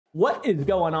What is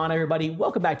going on, everybody?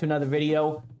 Welcome back to another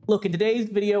video. Look, in today's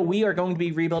video, we are going to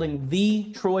be rebuilding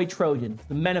the Troy Trojans,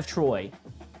 the Men of Troy.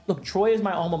 Look, Troy is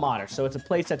my alma mater, so it's a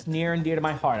place that's near and dear to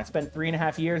my heart. I spent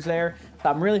 3.5 years there, so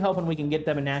I'm really hoping we can get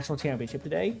them a national championship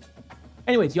today.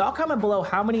 Anyways, y'all comment below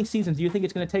how many seasons do you think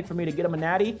it's going to take for me to get them a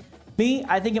natty? Me,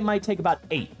 I think it might take about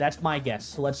 8. That's my guess,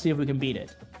 so let's see if we can beat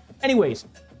it. Anyways,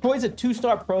 Troy's a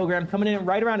 2-star program coming in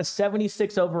right around a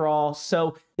 76 overall,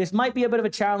 so this might be a bit of a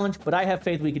challenge, but I have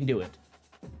faith we can do it.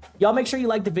 Y'all make sure you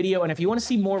like the video, and if you want to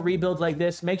see more rebuilds like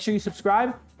this, make sure you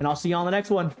subscribe, and I'll see you on the next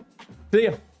one. See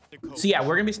ya. So yeah,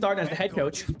 we're going to be starting as the head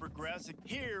coach,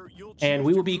 and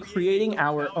we will be creating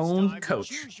our own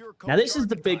coach. Now, this is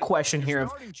the big question here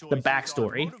of the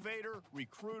backstory.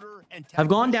 I've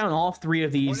gone down all 3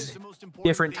 of these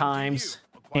different times,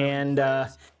 and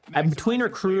I'm between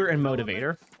recruiter and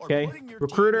motivator. Okay,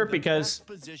 recruiter because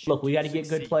look, we got to get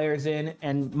good players in,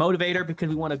 and motivator because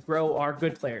we want to grow our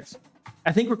good players.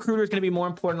 I think recruiter is going to be more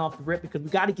important off the rip because we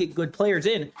got to get good players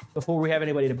in before we have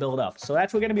anybody to build up. So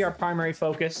that's going to be our primary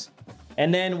focus,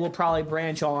 and then we'll probably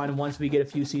branch on once we get a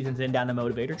few seasons in down the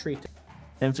motivator tree.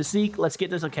 Then physique, let's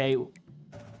get this. Okay.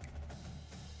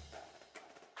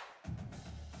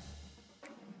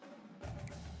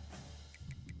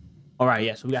 All right,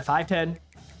 yes, we got 5'10".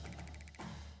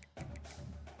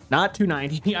 Not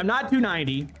 290. I'm not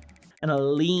 290. And a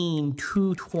lean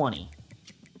 220.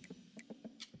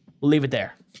 We'll leave it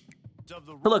there. So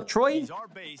look, Troy,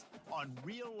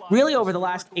 really over the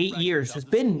last 8 years, has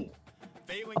been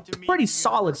a pretty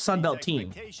solid Sun Belt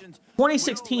team.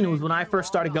 2016 was when I first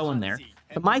started going there.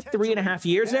 But my 3.5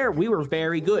 years there, we were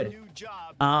very good.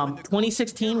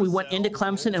 2016, we went into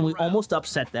Clemson and we almost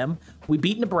upset them. We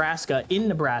beat Nebraska in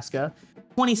Nebraska.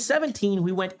 2017,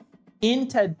 we went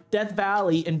into Death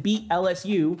Valley and beat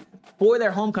LSU for their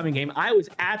homecoming game. I was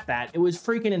at that. It was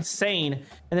freaking insane.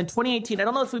 And then 2018, I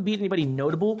don't know if we beat anybody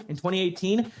notable in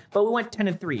 2018, but we went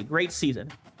 10-3. Great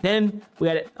season. Then we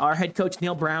had our head coach,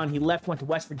 Neil Brown. He left, went to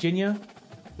West Virginia.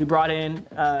 We brought in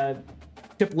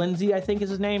Chip Lindsey, I think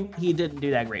is his name. He didn't do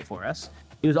that great for us.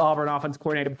 He was Auburn offense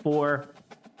coordinator before.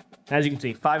 As you can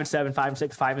see, 5-7,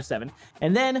 5-6, 5-7.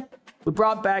 And then we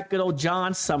brought back good old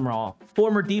John Sumrall,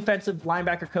 former defensive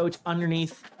linebacker coach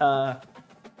underneath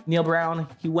Neil Brown.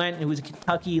 He went and he was a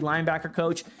Kentucky linebacker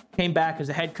coach, came back as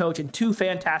a head coach in 2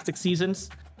 fantastic seasons,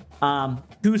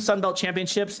 2 Sun Belt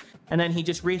championships, and then he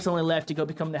just recently left to go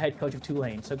become the head coach of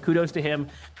Tulane. So kudos to him,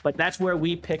 but that's where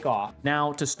we pick off.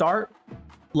 Now, to start,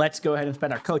 let's go ahead and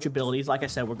spend our coach abilities. Like I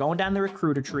said, we're going down the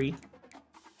recruiter tree.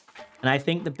 And I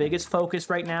think the biggest focus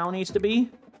right now needs to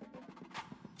be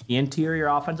the interior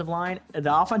offensive line.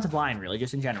 The offensive line, really,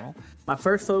 just in general. My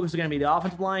first focus is going to be the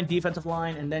offensive line, defensive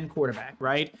line, and then quarterback,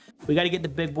 right? We got to get the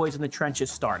big boys in the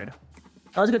trenches started.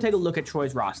 Now let's go take a look at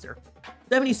Troy's roster.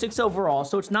 76 overall,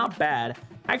 so it's not bad.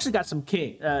 I actually got some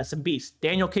beasts.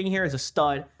 Daniel King here is a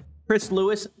stud. Chris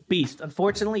Lewis, beast.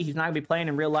 Unfortunately, he's not going to be playing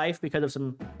in real life because of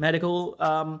some medical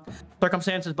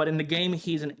circumstances, but in the game,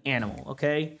 he's an animal,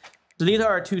 okay? So these are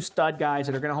our 2 stud guys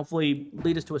that are going to hopefully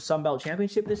lead us to a Sun Belt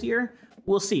championship this year.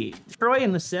 We'll see. Troy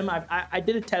in the sim, I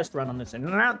did a test run on this, and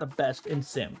they're not the best in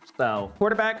sim. So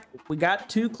quarterback, we got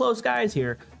 2 close guys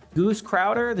here. Goose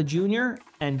Crowder, the junior,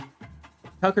 and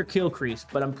Tucker Kilcrease.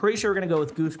 But I'm pretty sure we're going to go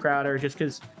with Goose Crowder just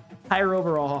because higher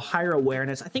overall, higher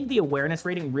awareness. I think the awareness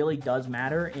rating really does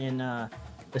matter in the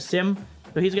sim.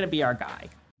 So he's going to be our guy.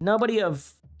 Nobody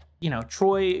of,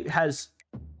 Troy has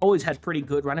always had pretty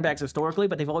good running backs historically,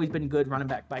 but they've always been good running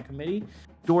back by committee.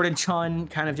 Jordan Chun,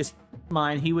 kind of just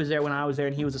mine. He was there when I was there,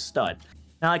 and he was a stud.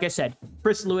 Now, like I said,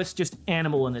 Chris Lewis, just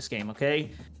animal in this game,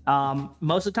 okay?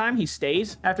 Most of the time, he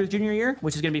stays after his junior year,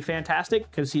 which is going to be fantastic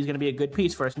because he's going to be a good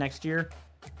piece for us next year.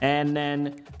 And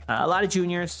then a lot of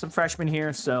juniors, some freshmen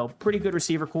here, so pretty good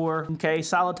receiver core, okay?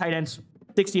 Solid tight ends.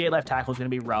 68 left tackle is going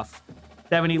to be rough.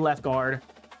 70 left guard.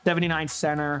 79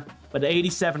 center, but the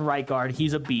 87 right guard,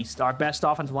 he's a beast. Our best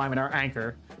offensive lineman, our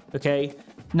anchor, okay?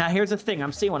 Now, here's the thing.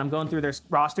 I'm seeing when I'm going through their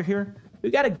roster here,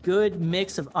 we got a good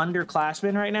mix of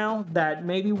underclassmen right now that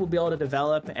maybe we'll be able to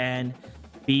develop and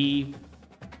be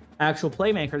actual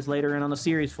playmakers later in on the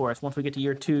series for us once we get to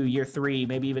year 2, year 3,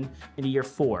 maybe even into year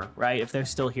 4, right, if they're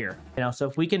still here. So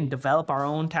if we can develop our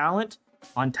own talent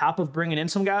on top of bringing in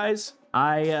some guys,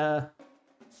 I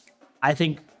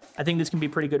think this can be a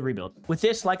pretty good rebuild. With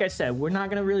this, like I said, we're not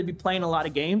going to really be playing a lot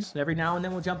of games. Every now and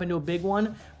then we'll jump into a big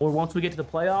one, or once we get to the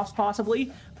playoffs,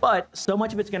 possibly. But so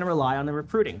much of it's going to rely on the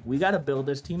recruiting. We got to build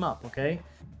this team up, okay?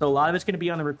 So a lot of it's going to be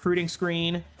on the recruiting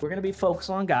screen. We're going to be focused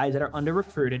on guys that are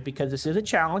under-recruited because this is a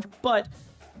challenge, but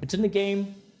it's in the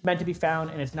game, meant to be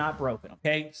found, and it's not broken,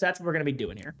 okay? So that's what we're going to be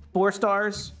doing here. 4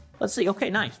 stars. Let's see.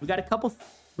 Okay, nice. We got a couple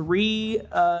 3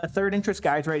 third interest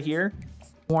guys right here.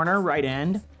 Corner, right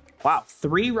end. Wow,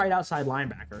 3 right outside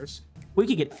linebackers. If we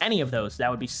could get any of those,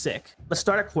 that would be sick. Let's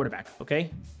start at quarterback,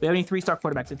 okay? We have any 3-star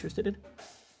quarterbacks interested in?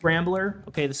 Scrambler.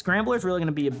 Okay, the Scrambler is really going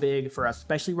to be a big for us,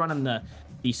 especially running the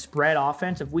spread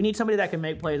offense. If we need somebody that can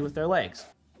make plays with their legs.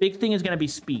 Big thing is going to be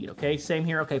speed, okay? Same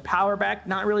here, okay? Power back,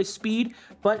 not really speed,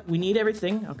 but we need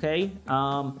everything, okay?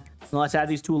 Let's add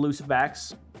these 2 elusive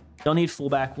backs. Don't need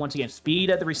fullback. Once again, speed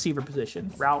at the receiver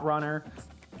position. Route runner,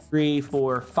 3,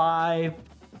 4, 5.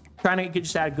 Trying to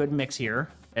just add a good mix here.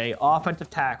 Okay, offensive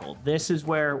tackle. This is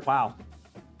where, wow,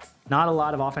 not a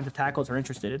lot of offensive tackles are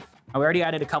interested. I already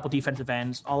added a couple defensive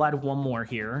ends. I'll add 1 more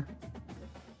here.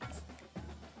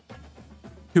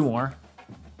 2 more.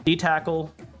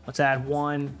 D-tackle. Let's add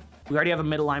 1. We already have a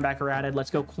middle linebacker added.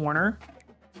 Let's go corner.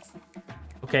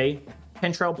 Okay,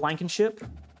 Kentrell Blankenship.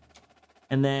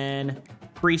 And then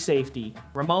free safety,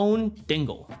 Ramon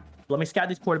Dingle. Let me scout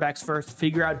these quarterbacks first,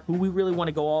 figure out who we really want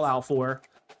to go all out for,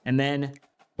 and then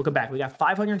we'll come back. We got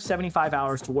 575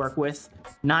 hours to work with,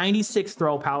 96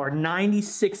 throw power,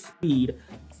 96 speed.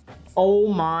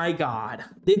 Oh my God.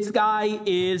 This guy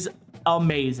is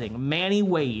amazing. Manny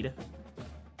Wade.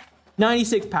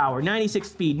 96 power, 96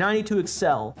 speed, 92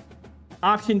 excel.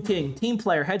 Option king, team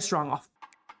player, headstrong.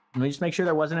 Let me just make sure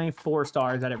there wasn't any 4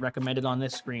 stars that it recommended on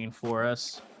this screen for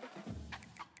us.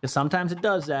 Because sometimes it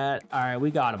does that. All right, we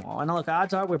got them all. And look,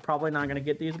 odds are we're probably not going to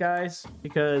get these guys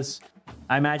because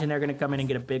I imagine they're going to come in and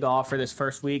get a big offer this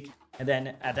first week. And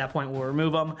then at that point, we'll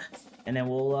remove them. And then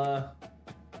we'll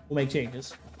make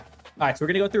changes. All right, so we're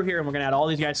going to go through here and we're going to add all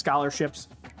these guys scholarships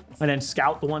and then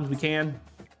scout the ones we can.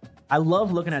 I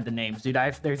love looking at the names, dude.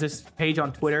 There's this page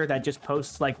on Twitter that just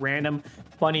posts like random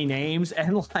funny names.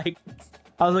 And like,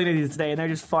 I was looking at these today and they're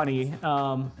just funny.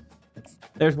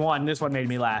 There's one. This one made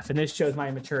me laugh, and this shows my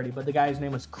immaturity. But the guy's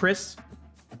name was Chris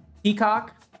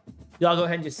Peacock. Y'all go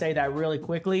ahead and just say that really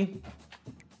quickly.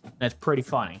 That's pretty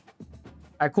funny.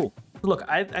 All right, cool. Look,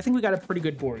 I think we got a pretty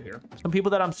good board here. Some people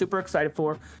that I'm super excited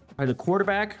for are the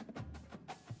quarterback.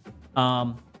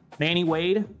 Manny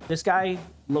Wade. This guy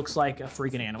looks like a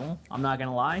freaking animal. I'm not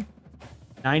gonna lie.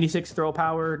 96 throw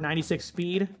power, 96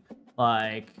 speed.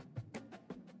 Like,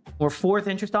 we're 4th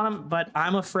interest on him, but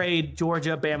I'm afraid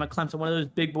Georgia, Bama, Clemson, one of those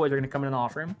big boys are going to come in and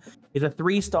offer him. He's a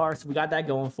 3-star, so we got that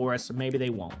going for us, so maybe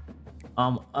they won't.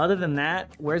 Other than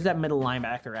that, where's that middle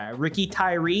linebacker at? Ricky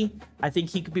Tyree, I think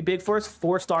he could be big for us.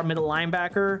 4-star middle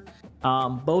linebacker.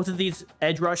 Both of these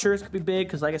edge rushers could be big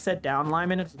because, like I said, down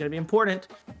linemen is going to be important.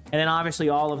 And then obviously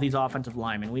all of these offensive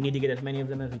linemen. We need to get as many of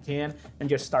them as we can and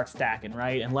just start stacking,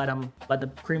 right? And let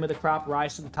the cream of the crop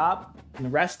rise to the top, and the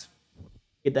rest,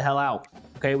 get the hell out.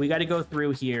 Okay, we got to go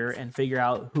through here and figure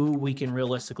out who we can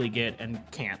realistically get and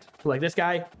can't. So like this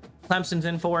guy, Clemson's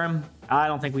in for him. I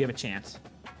don't think we have a chance.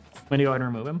 I'm going to go ahead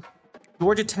and remove him.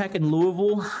 Georgia Tech and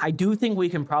Louisville, I do think we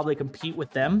can probably compete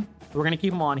with them. We're going to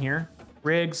keep him on here.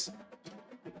 Riggs,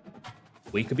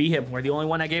 we could be him. We're the only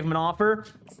one that gave him an offer.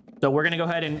 So we're going to go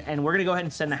ahead and we're going to go ahead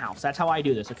and send the house. That's how I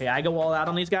do this, okay? I go all out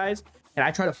on these guys, and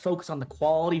I try to focus on the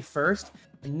quality first,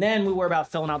 and then we worry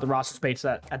about filling out the roster space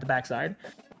at the backside.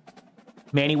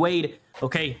 Manny Wade.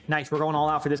 Okay, nice. We're going all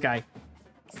out for this guy.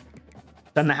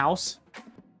 Send the house.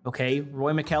 Okay,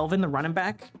 Roy McKelvin, the running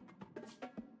back.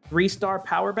 3-star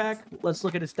power back. Let's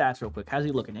look at his stats real quick. How's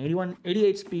he looking? 81,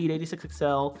 88 speed, 86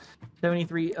 excel,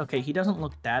 73. Okay, he doesn't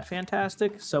look that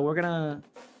fantastic, so we're gonna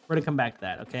come back to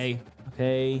that. Okay.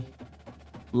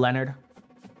 Leonard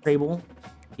Crable.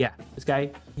 Yeah, this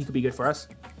guy, he could be good for us.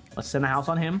 Let's send the house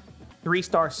on him.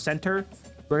 3-star center.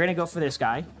 We're gonna go for this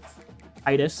guy,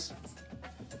 Titus.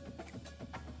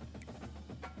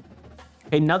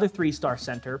 Okay, another 3-star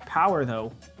center. Power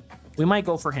though, we might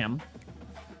go for him.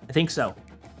 I think so.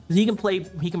 He can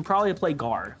probably play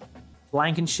guard.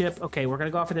 Blankenship. Okay, we're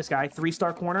gonna go for this guy.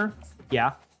 3-star corner.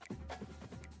 Yeah.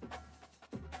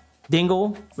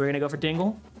 Dingle. We're gonna go for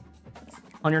Dingle.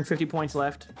 150 points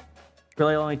left.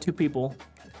 Really only 2 people. All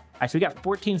right, so we got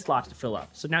 14 slots to fill up.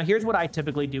 So now here's what I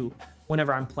typically do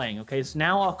whenever I'm playing. Okay, so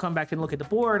now I'll come back and look at the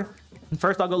board. And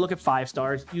first I'll go look at 5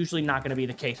 stars. Usually not gonna be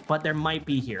the case, but there might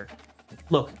be here.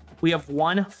 Look, we have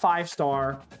 1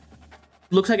 5-star.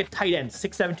 Looks like a tight end,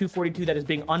 6'7", 242, that is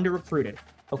being under-recruited,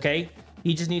 okay?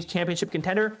 He just needs championship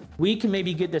contender. We can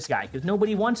maybe get this guy because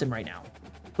nobody wants him right now.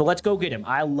 So let's go get him.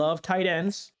 I love tight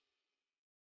ends.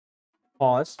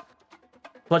 Pause.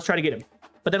 Let's try to get him.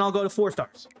 But then I'll go to 4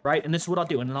 stars, right? And this is what I'll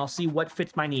do, and then I'll see what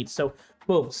fits my needs. So,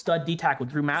 boom, stud D-tackle,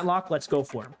 Drew Matlock. Let's go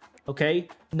for him, okay?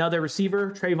 Another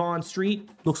receiver, Trayvon Street.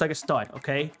 Looks like a stud,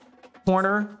 okay?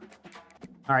 Corner.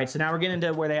 All right, so now we're getting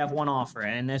into where they have 1 offer,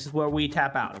 and this is where we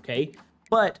tap out, okay?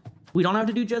 But We don't have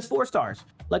to do just 4 stars.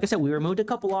 Like I said, we removed a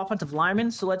couple offensive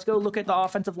linemen, so let's go look at the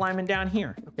offensive linemen down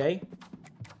here, okay?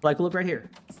 Like, look right here.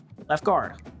 Left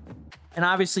guard. And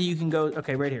obviously you can go,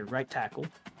 okay, right here, right tackle.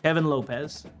 Kevin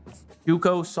Lopez.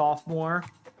 Juco, sophomore.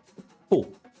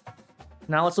 Cool.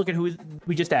 Now let's look at who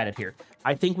we just added here.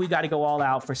 I think we got to go all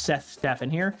out for Seth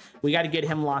Steffen here. We got to get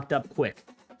him locked up quick.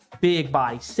 Big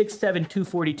body, 6'7",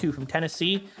 242 from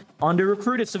Tennessee.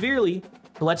 Under-recruited severely,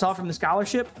 but let's offer him the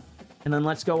scholarship, and then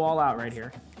let's go all out right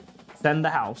here. Send the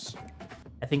house.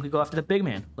 I think we go after the big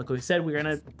man. Like we said, we're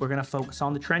gonna focus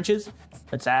on the trenches.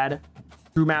 Let's add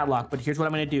Drew Matlock, but here's what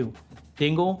I'm gonna do.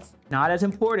 Dingle, not as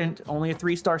important, only a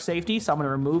 3-star safety, so I'm gonna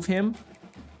remove him.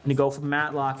 I'm gonna go for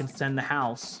Matlock and send the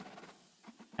house.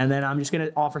 And then I'm just gonna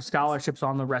offer scholarships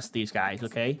on the rest of these guys,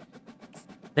 okay?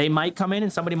 They might come in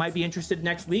and somebody might be interested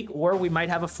next week, or we might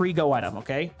have a free go at them,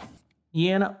 okay?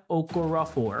 Ian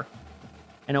Okorafor.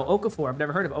 I know Okafor, I've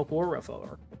never heard of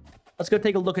Okorafor. Let's go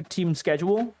take a look at team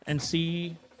schedule and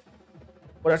see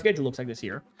what our schedule looks like this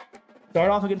year.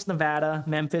 Start off against Nevada,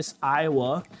 Memphis,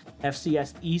 Iowa,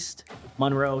 FCS East,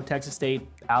 Monroe, Texas State,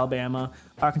 Alabama,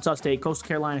 Arkansas State, Coastal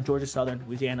Carolina, Georgia Southern,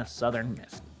 Louisiana Southern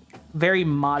Miss. Very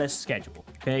modest schedule,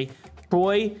 okay?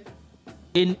 Troy,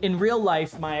 in real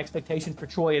life, my expectation for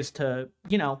Troy is to,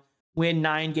 you know, win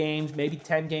 9 games, maybe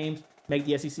 10 games, make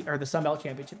the SEC or the Sun Belt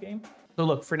Championship game. So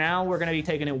look, for now, we're going to be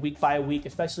taking it week by week,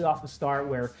 especially off the start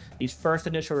where these first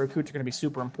initial recruits are going to be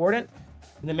super important.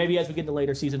 And then maybe as we get into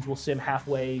later seasons, we'll sim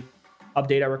halfway,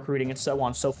 update our recruiting, and so on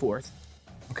and so forth.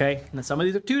 Okay? And then some of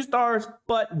these are 2 stars,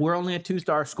 but we're only a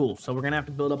 2-star school, so we're going to have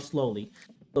to build up slowly.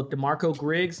 Look, DeMarco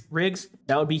Riggs,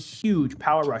 that would be huge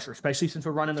power rusher, especially since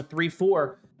we're running the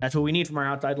 3-4. That's what we need from our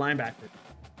outside linebacker.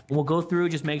 We'll go through,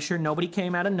 just make sure nobody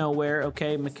came out of nowhere.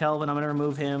 Okay, McKelvin, I'm going to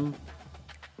remove him.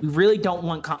 We really don't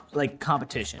want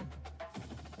competition.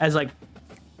 As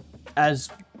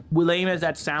lame as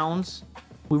that sounds,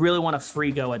 we really want a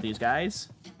free go at these guys.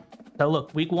 So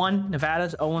look, week 1,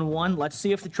 Nevada's 0-1. Let's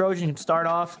see if the Trojans can start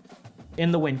off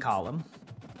in the win column.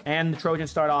 And the Trojans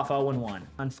start off 0-1.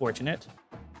 Unfortunate.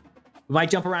 We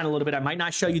might jump around a little bit. I might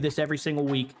not show you this every single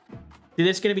week.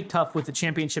 This is going to be tough with the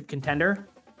championship contender,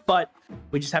 but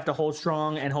we just have to hold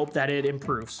strong and hope that it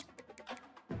improves.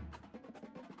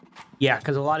 Yeah,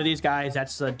 because a lot of these guys,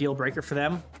 that's a deal breaker for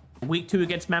them. Week 2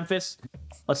 against Memphis.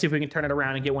 Let's see if we can turn it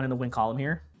around and get one in the win column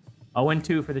here.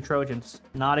 0-2 for the Trojans.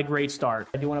 Not a great start.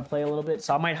 I do want to play a little bit,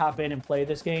 so I might hop in and play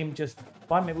this game. Just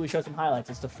fun. Maybe we show some highlights.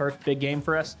 It's the first big game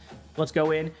for us. Let's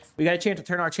go in. We got a chance to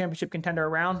turn our championship contender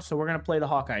around, so we're going to play the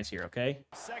Hawkeyes here, okay?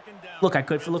 Look, I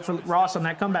could look for Ross on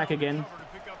that comeback again.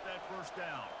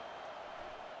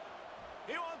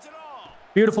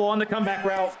 Beautiful on the comeback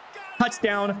route.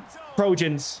 Touchdown,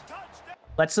 Trojans.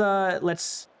 Let's let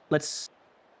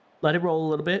it roll a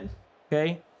little bit,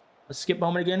 okay? Let's skip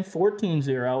moment again.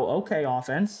 14-0. Okay,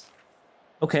 offense.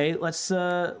 Okay, let's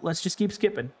just keep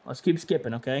skipping. Let's keep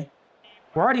skipping, okay?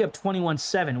 We're already up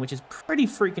 21-7, which is pretty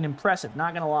freaking impressive,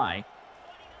 not gonna lie.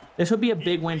 This would be a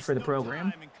big win for the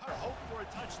program.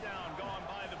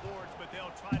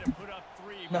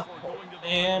 No,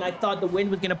 man, I thought the wind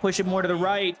was gonna push it more to the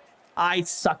right. I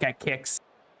suck at kicks.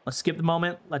 Let's skip the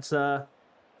moment. Let's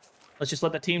just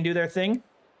let the team do their thing.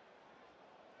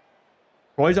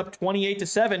 Troy's up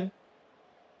 28-7.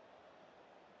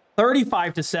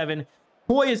 35-7.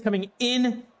 Troy is coming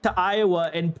in to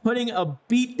Iowa and putting a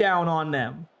beat down on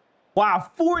them. Wow,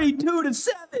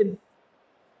 42-7.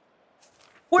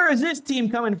 Where is this team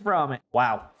coming from?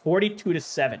 Wow,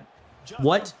 42-7.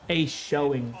 What a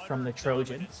showing from the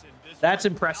Trojans. That's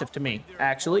impressive to me,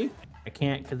 actually. I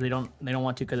can't because they don't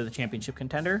want to because of the championship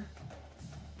contender.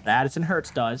 Addison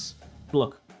Hurts does.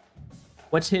 Look,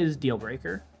 what's his deal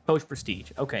breaker? Coach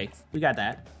Prestige. Okay, we got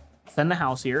that. Send the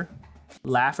house here.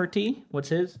 Lafferty, what's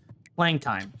his? Playing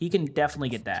time. He can definitely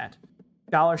get that.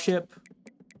 Scholarship.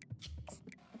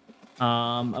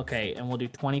 Okay, and we'll do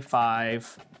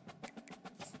 25.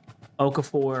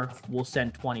 Okafor, we'll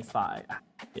send 25.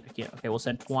 Okay, we'll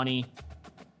send 20.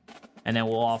 And then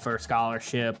we'll offer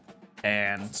scholarship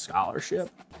and scholarship.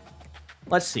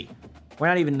 Let's see. We're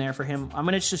not even there for him. I'm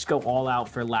going to just go all out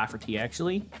for Lafferty,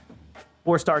 actually.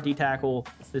 4-star D-tackle.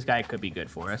 This guy could be good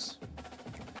for us.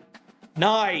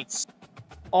 Nice.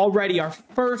 Already our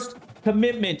first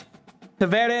commitment.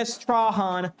 Tavares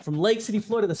Trahan from Lake City,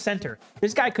 Florida, the center.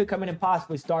 This guy could come in and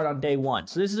possibly start on day 1.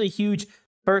 So this is a huge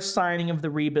first signing of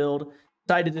the rebuild.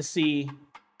 Excited to see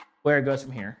where it goes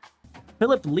from here.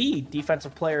 Philip Lee,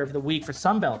 Defensive Player of the Week for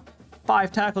Sunbelt.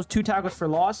 5 tackles, 2 tackles for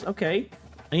loss. Okay.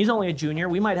 And he's only a junior.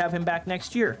 We might have him back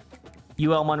next year.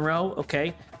 UL Monroe.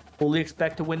 Okay. Fully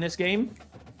expect to win this game.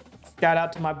 Shout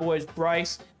out to my boys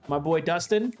Bryce my boy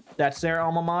Dustin. That's their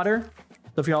alma mater.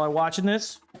 So if y'all are watching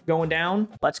this, going down,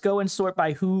 let's go and sort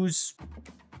by who's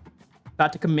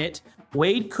about to commit.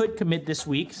 Wade could commit this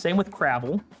week. Same with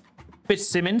Crabble.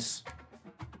 Fitzsimmons.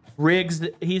 Riggs,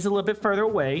 he's a little bit further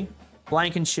away.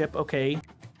 Blankenship, okay.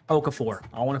 Okafor,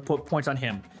 I want to put points on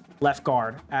him. Left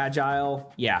guard,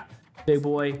 Agile, yeah. Big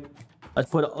boy,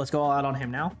 let's go all out on him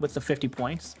now with the 50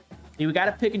 points. We got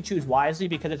to pick and choose wisely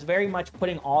because it's very much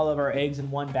putting all of our eggs in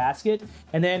one basket.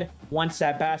 And then once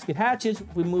that basket hatches,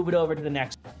 we move it over to the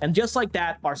next. And just like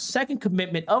that, our second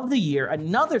commitment of the year,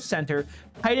 another center,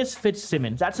 Titus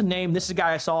Fitzsimmons. That's a name. This is a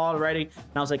guy I saw already.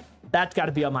 And I was like, that's got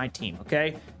to be on my team,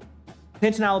 okay?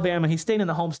 Pinson, Alabama. He's staying in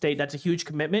the home state. That's a huge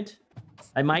commitment.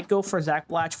 I might go for Zach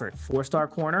Blatchford, 4-star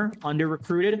corner,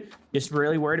 under-recruited, just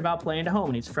really worried about playing at home.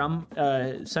 And he's from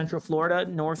Central Florida,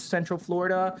 North Central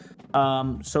Florida.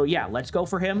 So, yeah, let's go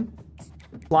for him.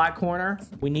 Slot corner,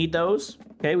 we need those.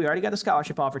 Okay, we already got a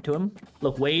scholarship offer to him.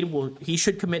 Look, Wade, he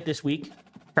should commit this week.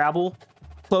 Travel,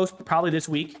 close, probably this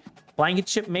week.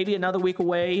 Blankenship, maybe another week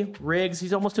away. Riggs,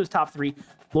 he's almost to his top 3.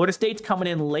 Florida State's coming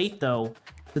in late, though.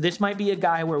 So this might be a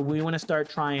guy where we want to start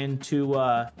trying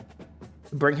to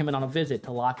bring him in on a visit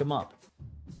to lock him up.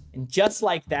 And just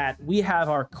like that, we have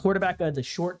our quarterback of the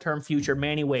short-term future,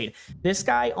 Manny Wade. This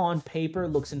guy on paper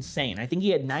looks insane. I think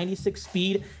he had 96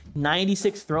 speed,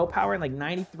 96 throw power, and like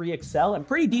 93 excel, and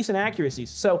pretty decent accuracy.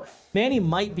 So Manny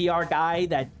might be our guy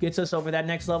that gets us over that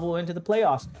next level into the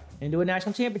playoffs, into a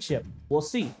national championship. We'll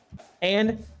see.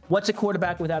 And what's a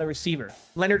quarterback without a receiver?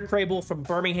 Leonard Crable from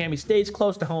Birmingham. He stays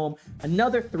close to home.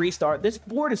 Another 3-star. This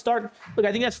board is starting. Look,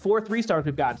 I think that's 4 3-stars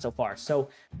we've gotten so far. So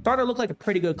starting to look like a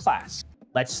pretty good class.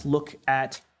 Let's look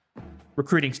at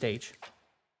recruiting stage.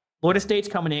 Florida State's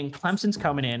coming in. Clemson's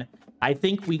coming in. I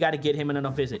think we got to get him in on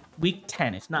a visit. Week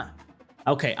 10. It's not.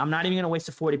 Okay, I'm not even going to waste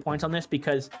the 40 points on this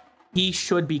because he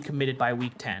should be committed by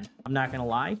week 10. I'm not going to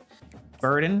lie.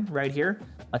 Burden right here.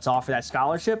 Let's offer that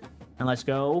scholarship. And let's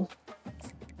go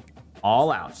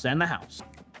all out. Send the house.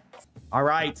 All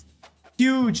right.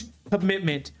 Huge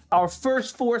commitment. Our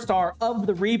first 4-star of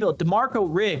the rebuild, DeMarco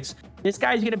Riggs. This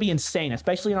guy's going to be insane,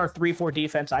 especially in our 3-4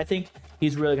 defense. I think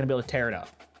he's really going to be able to tear it up.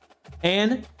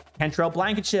 And Kentrell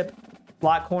Blankenship,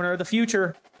 slot corner of the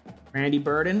future. Randy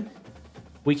Burden.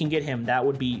 We can get him. That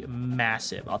would be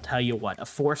massive. I'll tell you what. A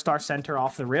 4-star center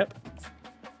off the rip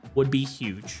would be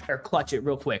huge. Or clutch it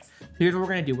real quick. Here's what we're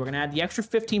going to do. We're going to add the extra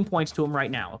 15 points to him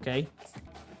right now, okay?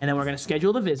 And then we're going to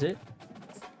schedule the visit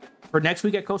for next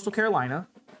week at Coastal Carolina.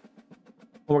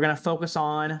 We're going to focus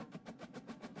on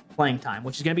playing time,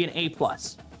 which is going to be an A+,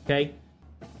 okay?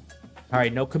 All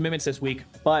right, no commitments this week,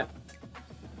 but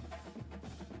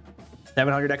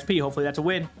 700 XP. Hopefully that's a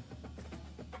win.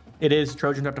 It is.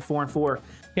 Trojans up to 4-4.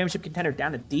 Championship contender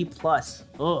down to D+.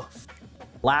 Ugh.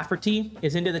 Lafferty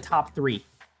is into the top 3.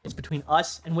 It's between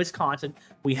us and Wisconsin.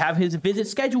 We have his visit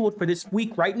scheduled for this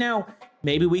week right now.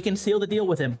 Maybe we can seal the deal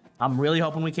with him. I'm really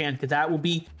hoping we can because that will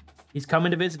be... He's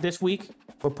coming to visit this week.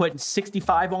 We're putting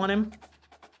 65 on him.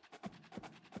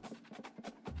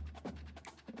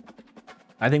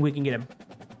 I think we can get him.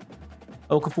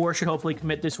 Okafor should hopefully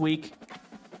commit this week.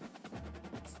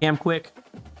 Cam Quick,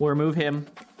 we'll remove him.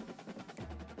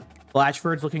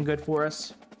 Blatchford's looking good for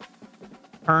us.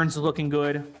 Hearns is looking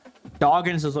good.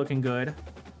 Doggins is looking good.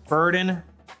 Burden,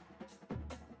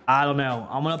 I don't know.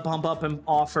 I'm going to bump up and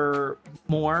offer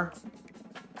more.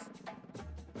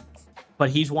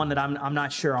 But he's one that I'm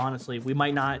not sure, honestly. We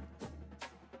might not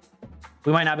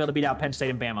be able to beat out Penn State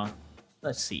and Bama.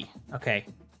 Let's see. Okay.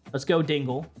 Let's go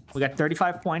Dingle. We got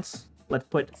 35 points. Let's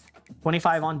put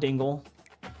 25 on Dingle.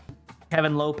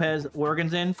 Kevin Lopez,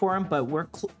 Oregon's in for him, but we're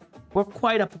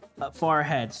quite up far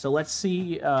ahead. So let's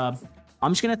see. I'm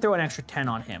just going to throw an extra 10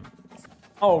 on him.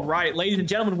 All right, ladies and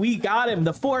gentlemen, we got him.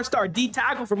 The 4-star D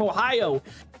tackle from Ohio,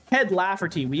 Ted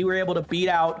Lafferty. We were able to beat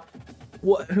out...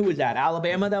 Who was that?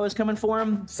 Alabama that was coming for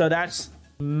him? So that's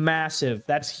massive.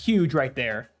 That's huge right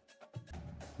there.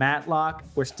 Matlock,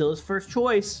 we're still his first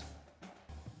choice.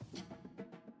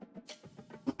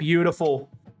 Beautiful.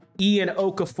 Ian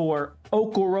Okafor,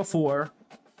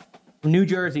 New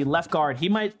Jersey, left guard. He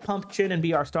might pump chin and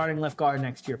be our starting left guard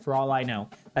next year, for all I know.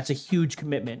 That's a huge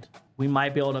commitment. We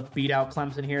might be able to beat out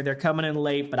Clemson here. They're coming in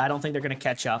late, but I don't think they're going to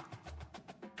catch up.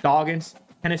 Doggins,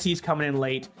 Tennessee's coming in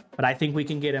late, but I think we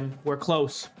can get him. We're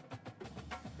close.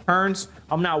 Hearns,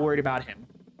 I'm not worried about him.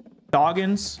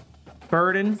 Doggins,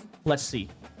 Burden, let's see.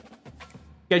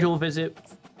 Schedule visit,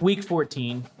 week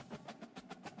 14.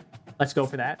 Let's go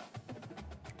for that.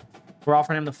 We're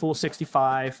offering him the full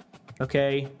 65.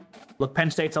 Okay. Look,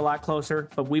 Penn State's a lot closer,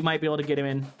 but we might be able to get him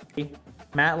in.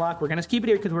 Matlock, we're going to keep it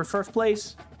here because we're first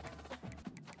place.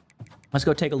 Let's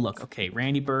go take a look. Okay,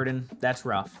 Randy Burden. That's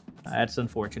rough. That's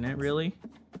unfortunate, really.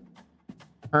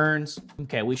 Hearns.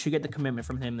 Okay, we should get the commitment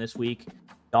from him this week.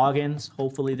 Doggins,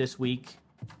 hopefully this week.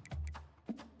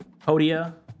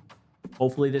 Hodia,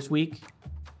 hopefully this week.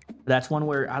 That's one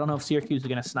where I don't know if Syracuse is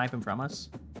going to snipe him from us.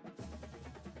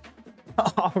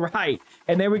 All right.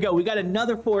 And there we go. We got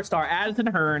another 4-star, Addison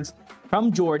Hearns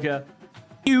from Georgia.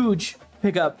 Huge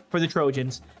pickup for the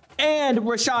Trojans. And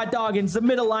Rashad Doggins, the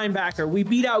middle linebacker. We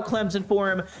beat out Clemson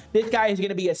for him. This guy is going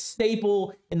to be a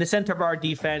staple in the center of our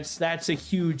defense. That's a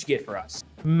huge get for us.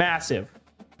 Massive.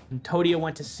 And Todia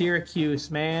went to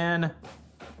Syracuse, man.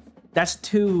 That's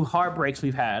 2 heartbreaks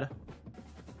we've had.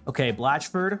 Okay,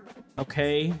 Blatchford.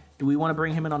 Okay. Do we want to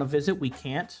bring him in on a visit? We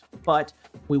can't, but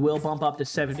we will bump up to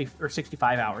 70 or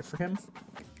 65 hours for him.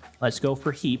 Let's go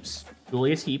for Heaps.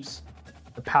 Julius Heaps,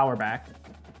 the power back.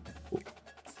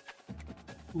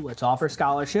 Ooh, let's offer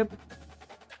scholarship.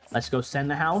 Let's go send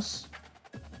the house.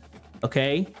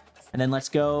 Okay. And then let's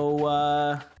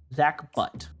go Zach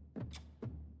Butt.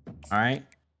 All right.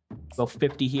 Go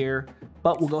 50 here.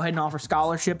 But we'll go ahead and offer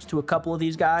scholarships to a couple of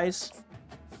these guys.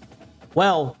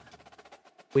 Well,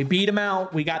 we beat him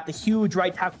out. We got the huge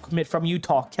right tackle commit from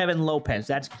Utah, Kevin Lopez.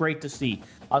 That's great to see.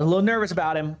 I was a little nervous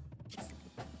about him.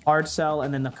 Hard sell,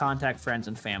 and then the contact friends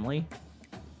and family.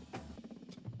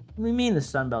 What do you mean the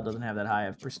Sun Belt doesn't have that high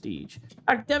of prestige?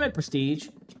 Academic prestige?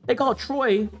 They call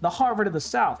Troy the Harvard of the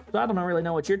South. So I don't really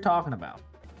know what you're talking about.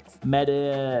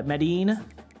 Medine,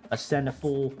 ascend a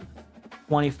full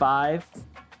 25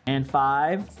 and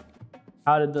 5.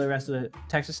 How did the rest of the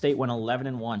Texas State went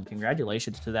 11-1?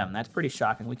 Congratulations to them. That's pretty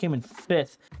shocking. We came in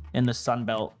 5th in the Sun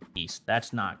Belt East.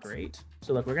 That's not great.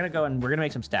 So look, we're gonna go and we're gonna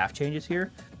make some staff changes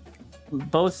here.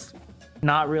 Both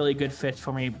not really good fits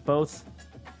for me. Both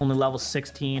only level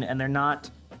 16, and they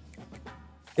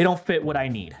don't fit what I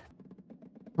need.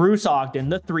 Bruce Ogden,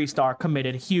 the 3-star,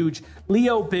 committed. Huge.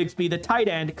 Leo Bigsby, the tight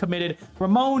end, committed.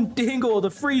 Ramon Dingle,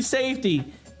 the free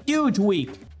safety. Huge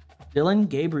week. Dylan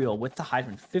Gabriel with the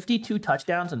Heisman. 52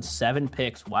 touchdowns and 7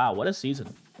 picks. Wow, what a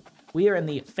season. We are in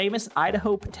the famous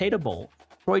Idaho Potato Bowl.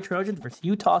 Troy Trojans versus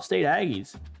Utah State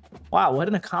Aggies. Wow, what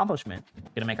an accomplishment.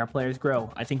 Gonna make our players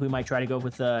grow. I think we might try to go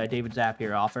with David Zapp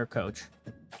here, off-air coach.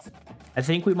 I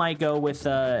think we might go with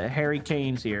Harry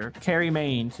Canes here. Kerry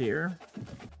Maines here.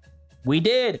 We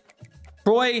did.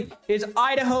 Troy is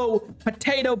Idaho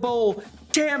Potato Bowl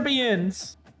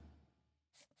champions.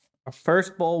 Our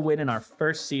first bowl win in our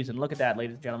first season. Look at that,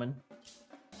 ladies and gentlemen.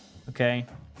 Okay.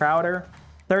 Crowder,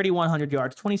 3,100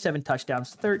 yards, 27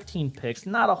 touchdowns, 13 picks.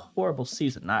 Not a horrible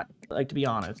season, to be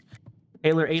honest.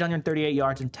 Taylor, 838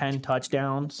 yards and 10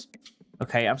 touchdowns.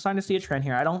 Okay, I'm starting to see a trend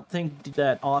here. I don't think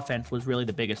that offense was really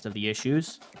the biggest of the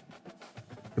issues.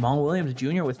 Jamal Williams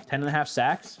Jr. with 10.5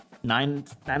 sacks.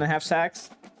 9.5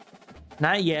 sacks.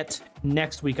 Not yet.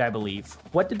 Next week, I believe.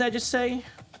 What did I just say?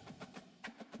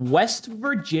 West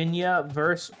Virginia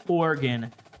versus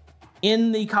Oregon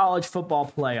in the college football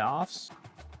playoffs.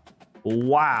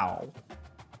 Wow.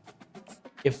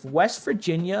 If West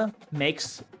Virginia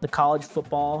makes the college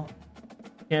football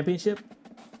championship,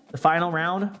 the final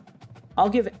round, I'll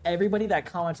give everybody that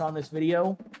comments on this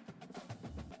video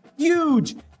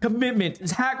huge commitment.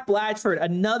 Zach Blatchford,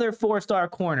 another 4-star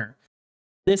corner.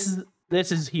 This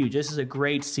is huge. This is a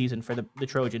great season for the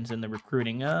Trojans in the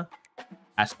recruiting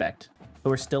aspect. So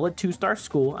we're still a 2-star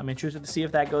school. I'm interested to see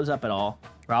if that goes up at all.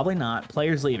 Probably not.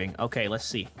 Players leaving. Okay, let's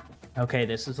see. Okay,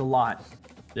 this is a lot.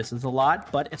 This is a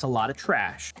lot, but it's a lot of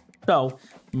trash. So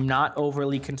I'm not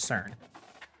overly concerned.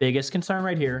 Biggest concern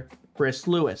right here, Chris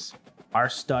Lewis, our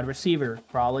stud receiver,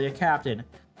 probably a captain.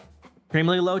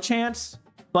 Extremely low chance,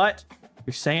 but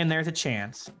you're saying there's a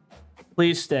chance.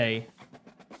 Please stay.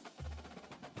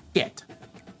 Get.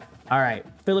 All right,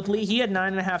 Philip Lee, he had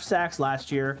 9.5 sacks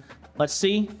last year. Let's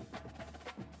see.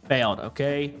 Failed,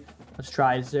 okay. Let's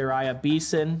try Zariah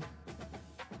Beeson.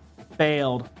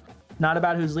 Failed. Not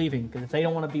about who's leaving, because if they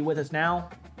don't want to be with us now,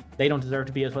 they don't deserve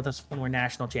to be with us when we're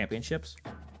national champions.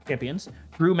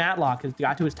 Drew Matlock has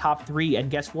got to his top 3,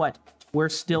 and guess what? We're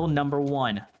still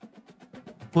 #1.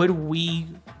 Could we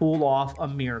pull off a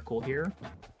miracle here?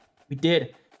 We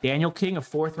did. Daniel King, a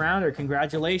 4th rounder.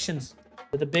 Congratulations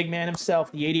to the big man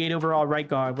himself, the 88 overall right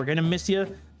guard. We're going to miss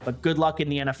you, but good luck in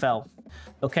the NFL.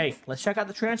 Okay, let's check out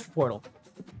the transfer portal.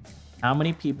 How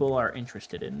many people are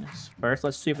interested in this? First,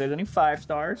 let's see if there's any 5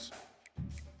 stars.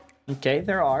 Okay,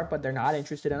 there are, but they're not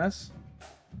interested in us.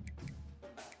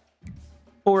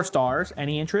 4 stars.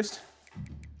 Any interest?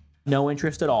 No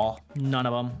interest at all. None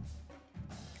of them.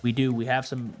 We have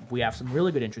some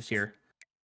really good interest here.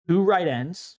 2 right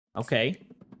ends. Okay.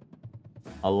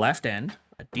 A left end,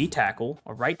 a D tackle,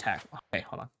 a right tackle. Okay,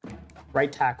 hold on.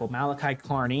 Right tackle, Malachi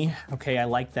Carney. Okay, I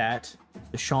like that.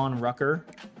 Deshaun Rucker.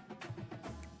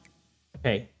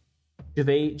 Okay.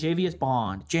 Javius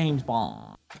Bond. James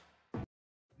Bond.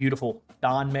 Beautiful.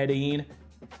 Don Medellin.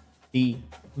 The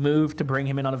move to bring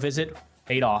him in on a visit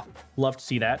paid off. Love to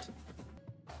see that.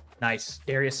 Nice.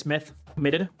 Darius Smith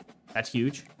committed. That's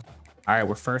huge. All right,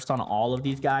 we're first on all of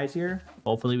these guys here.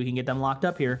 Hopefully we can get them locked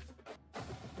up here.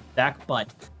 Zach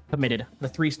Butt committed. The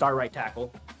 3-star right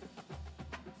tackle.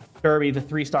 Derby, the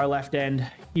 3-star left end.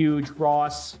 Huge.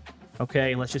 Ross.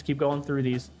 Okay, let's just keep going through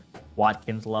these.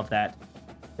 Watkins, love that.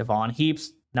 Devon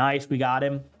Heaps. Nice, we got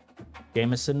him.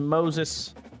 Jamison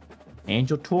Moses.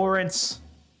 Angel Torrance.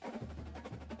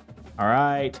 All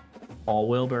right. Paul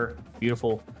Wilbur.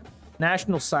 Beautiful.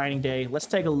 National Signing Day. Let's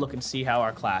take a look and see how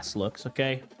our class looks,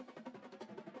 okay?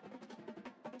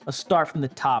 Let's start from the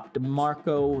top.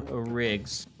 DeMarco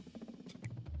Riggs.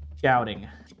 Scouting.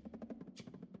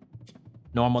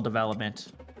 Normal development.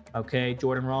 Okay,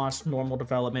 Jordan Ross, normal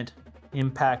development.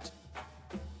 Impact.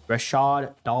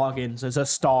 Rashad Dawkins is a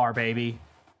star, baby.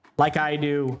 Like I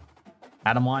do.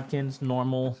 Adam Watkins,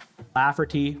 normal.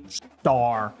 Lafferty,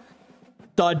 star.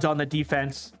 Studs on the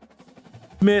defense.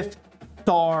 Smith,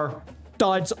 star.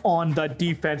 Studs on the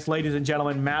defense, ladies and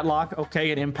gentlemen. Matlock,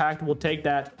 okay, an impact. We'll take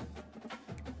that.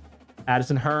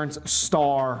 Addison Hearns,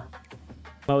 star.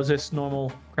 Moses,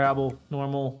 normal. Crabble,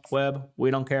 normal. Webb,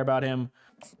 we don't care about him.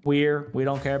 Weir, we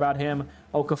don't care about him.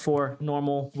 Okafor,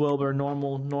 normal. Wilbur,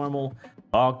 normal.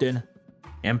 Ogden,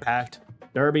 impact.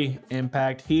 Derby,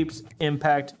 impact. Heaps,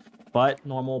 impact. But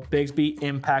normal. Bigsby,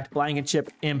 impact.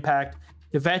 Blankenship, impact.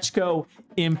 Devechko,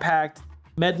 impact.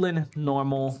 Medlin,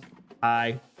 normal.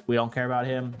 We don't care about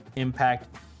him. Impact,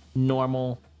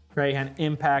 normal. Trahan,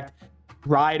 impact.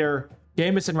 Ryder,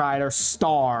 Jamison Ryder,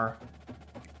 star.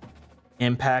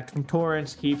 Impact from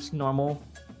Torrance, Heaps, normal.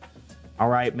 All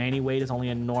right, Manny Wade is only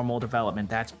a normal development.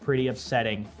 That's pretty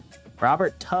upsetting.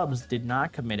 Robert Tubbs did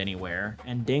not commit anywhere,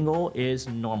 and Dingle is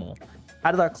normal.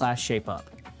 How did our class shape up?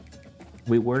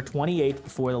 We were 28th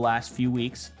before the last few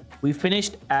weeks. We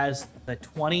finished as the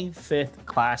 25th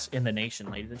class in the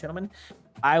nation, ladies and gentlemen.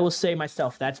 I will say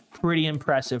myself, that's pretty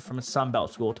impressive from a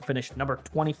Sunbelt school to finish number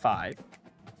 25.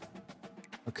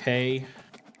 Okay,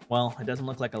 well, it doesn't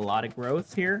look like a lot of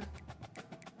growth here.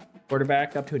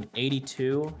 Quarterback up to an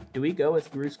 82. Do we go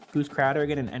with Goose Crowder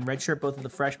again and redshirt both of the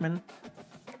freshmen?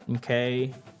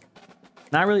 Okay.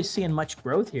 Not really seeing much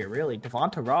growth here, really.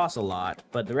 Devonta Ross a lot,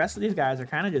 but the rest of these guys are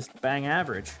kind of just bang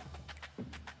average.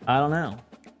 I don't know.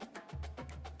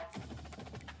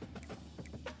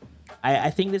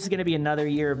 I think this is going to be another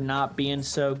year of not being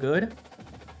so good.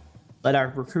 Let our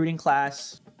recruiting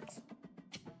class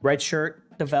redshirt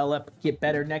develop, get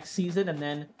better next season, and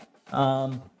then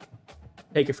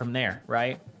take it from there,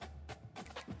 right?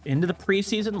 Into the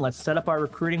preseason, let's set up our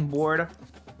recruiting board.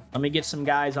 Let me get some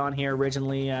guys on here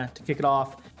originally to kick it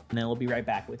off, and then we'll be right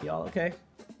back with y'all, okay?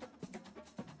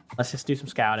 Let's just do some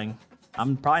scouting.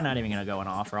 I'm probably not even going to go and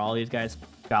offer all these guys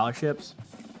scholarships.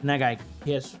 And that guy,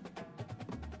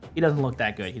 he doesn't look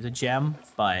that good. He's a gem,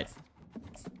 but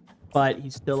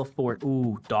he's still a fort.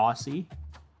 Ooh, Dawsey.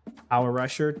 Power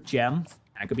rusher, gem.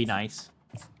 That could be nice.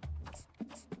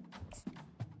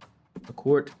 A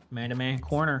court, man-to-man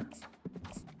corner.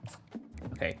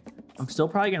 Okay. I'm still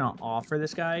probably going to offer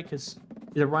this guy because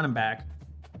he's a running back.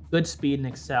 Good speed and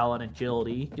excel and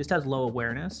agility. Just has low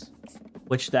awareness,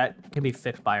 which that can be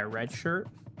fixed by a red shirt.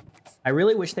 I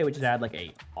really wish they would just add like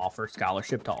a offer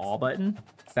scholarship to all button.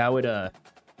 That would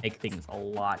make things a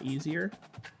lot easier.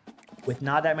 With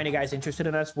not that many guys interested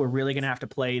in us, we're really going to have to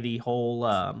play the whole,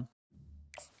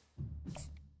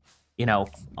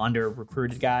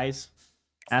 under-recruited guys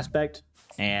aspect.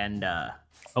 And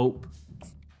hope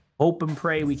and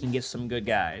pray we can get some good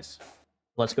guys.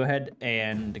 Let's go ahead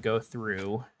and go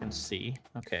through and see.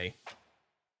 Okay.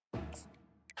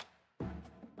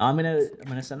 I'm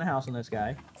gonna send the house on this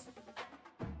guy.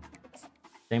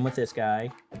 Same with this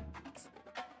guy.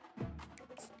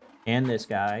 And this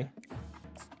guy.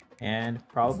 And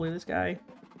probably this guy.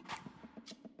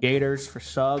 Gators for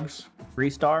Suggs.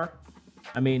 3-star.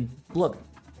 I mean, look.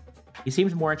 He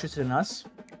seems more interested in us.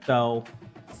 So,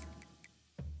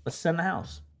 let's send the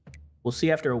house. We'll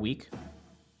see after a week.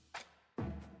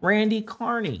 Randy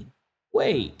Carney.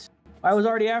 Wait. I was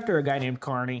already after a guy named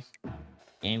Carney.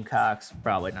 Gamecocks.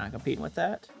 Probably not competing with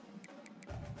that.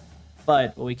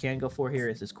 But what we can go for here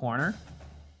is this corner.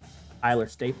 Tyler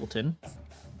Stapleton.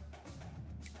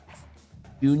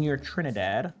 Junior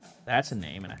Trinidad. That's a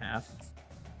name and a half.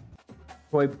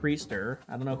 Troy Priester.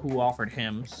 I don't know who offered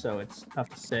him, so it's tough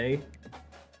to say.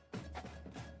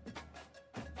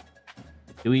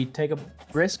 Do we take a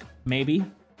risk? Maybe.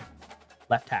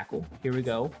 Left tackle. Here we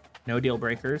go. No deal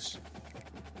breakers.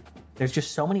 There's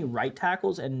just so many right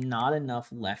tackles and not enough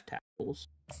left tackles.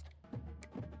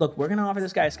 Look, we're going to offer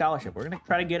this guy a scholarship. We're going to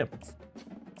try to get him.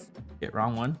 Shit,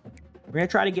 wrong one. We're going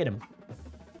to try to get him.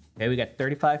 Okay, we got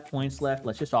 35 points left.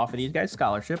 Let's just offer these guys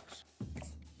scholarships.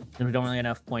 And we don't really have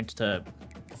enough points to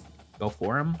go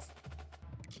for him.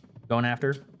 Going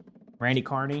after Randy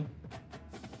Carney.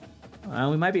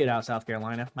 We might be out South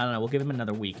Carolina. I don't know. We'll give him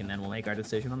another week, and then we'll make our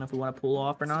decision on if we want to pull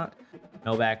off or not.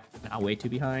 Novak, now way too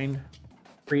behind.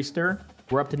 Priester,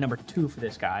 we're up to number 2 for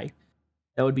this guy.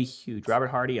 That would be huge. Robert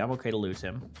Hardy, I'm okay to lose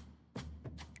him.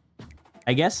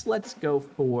 I guess let's go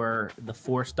for the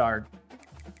 4-star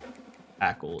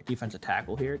tackle, defensive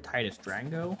tackle here. Titus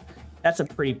Drango. That's a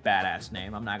pretty badass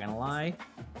name, I'm not going to lie.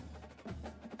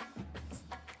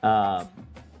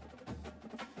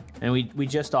 And we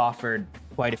just offered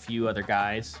quite a few other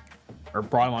guys, or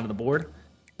brought them onto the board.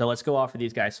 So let's go offer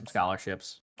these guys some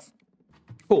scholarships.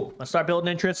 Cool. Let's start building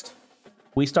interest.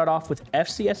 We start off with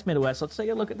FCS Midwest. Let's take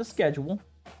a look at the schedule.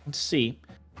 Let's see.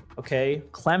 Okay,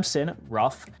 Clemson,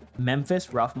 rough.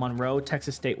 Memphis, rough. Monroe,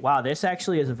 Texas State. Wow, this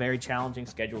actually is a very challenging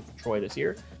schedule for Troy this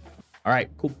year. All right,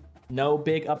 cool. No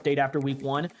big update after week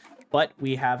 1, but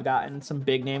we have gotten some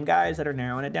big name guys that are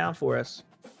narrowing it down for us.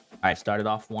 All right, started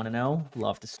off 1-0.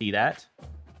 Love to see that.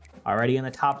 Already in the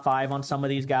top 5 on some of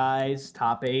these guys.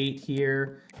 Top 8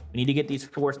 here. We need to get these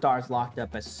 4 stars locked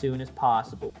up as soon as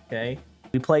possible, okay?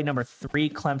 We played number 3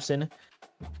 Clemson.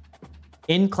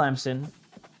 In Clemson.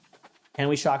 Can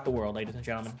we shock the world, ladies and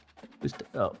gentlemen?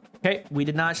 Oh, okay, we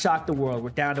did not shock the world. We're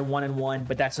down to 1-1,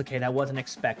 but that's okay. That wasn't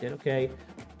expected, okay?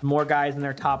 More guys in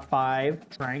their top 5.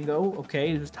 Trango,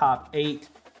 okay, he was top 8.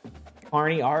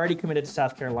 Arnie already committed to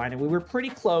South Carolina. We were pretty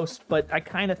close, but I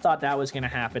kind of thought that was going to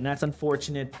happen. That's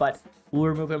unfortunate, but we'll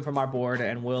remove him from our board,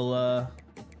 and we'll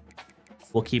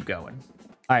keep going.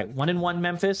 All right, 1-1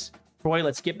 Memphis. Troy,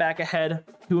 let's get back ahead.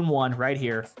 2-1 right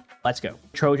here. Let's go.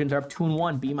 Trojans are up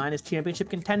 2-1. B- championship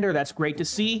contender. That's great to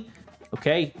see.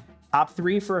 Okay, top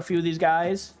 3 for a few of these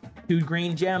guys. 2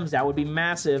 green gems. That would be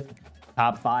massive.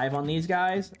 Top 5 on these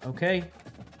guys. Okay.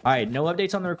 All right, no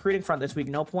updates on the recruiting front this week.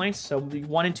 No points. So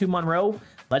 1-2 Monroe.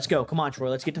 Let's go. Come on, Troy.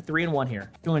 Let's get to 3-1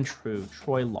 here. Doing true.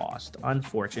 Troy lost.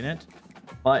 Unfortunate.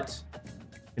 But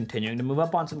continuing to move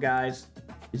up on some guys.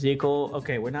 Ezekiel.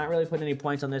 Okay, we're not really putting any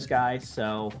points on this guy,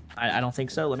 so I don't think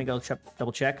so. Let me go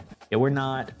double check. Yeah, we're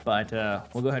not, but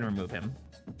we'll go ahead and remove him.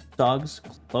 Suggs,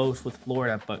 close with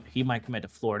Florida, but he might commit to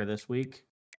Florida this week.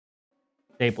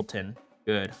 Stapleton,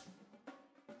 good.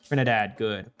 Trinidad,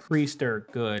 good.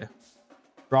 Priester, good.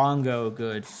 Drongo,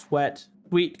 good.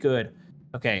 Sweet, good.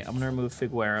 Okay, I'm going to remove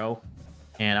Figueroa,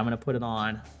 and I'm going to put it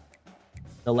on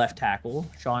the left tackle,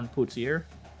 Sean Putsier.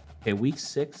 Okay, week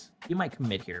 6. He might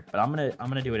commit here, but I'm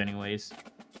gonna do it anyways.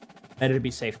 Better to be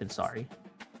safe than sorry.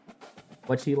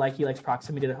 What's he like? He likes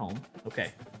proximity to home. Okay.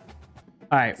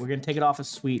 All right, we're gonna take it off of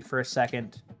Sweet for a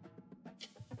second,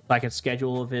 so I can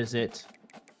schedule a visit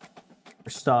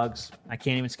for Suggs. I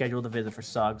can't even schedule the visit for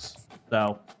Suggs,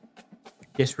 so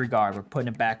disregard. We're putting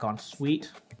it back on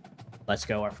Sweet. Let's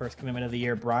go. Our first commitment of the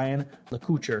year, Brian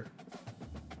LeCouture,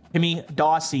 Timmy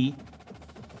Dawsey,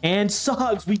 and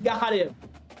Suggs. We got him.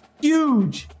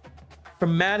 Huge.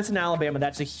 From Madison, Alabama.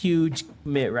 That's a huge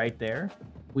commit right there.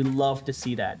 We love to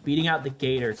see that. Beating out the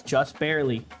Gators just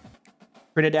barely.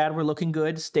 Trinidad, we're looking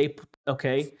good.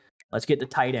 Okay. Let's get the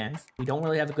tight end. We don't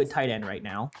really have a good tight end right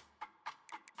now.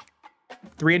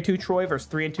 3-2 Troy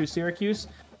versus 3-2 Syracuse.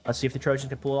 Let's see if the Trojans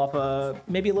can pull off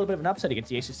maybe a little bit of an upset against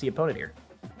the ACC opponent here.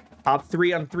 Top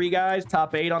 3 on 3 guys.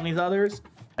 Top 8 on these others.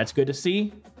 That's good to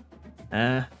see.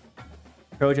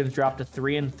 Trojans dropped to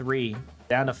 3-3.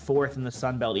 Down to 4th in the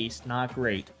Sun Belt East. Not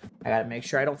great. I got to make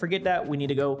sure I don't forget that. We need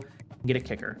to go and get a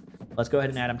kicker. Let's go ahead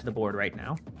and add him to the board right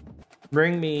now.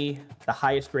 Bring me the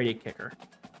highest rated kicker.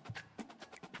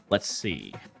 Let's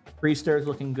see. Priester's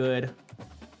looking good.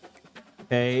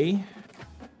 Okay.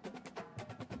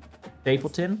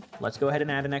 Stapleton. Let's go ahead and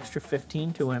add an extra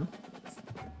 15 to him.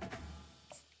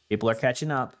 People are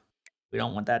catching up. We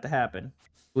don't want that to happen.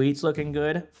 Sweet's looking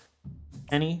good.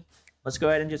 Penny. Let's go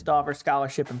ahead and just offer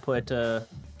scholarship and put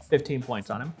 15 points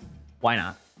on him. Why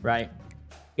not, right?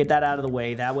 Get that out of the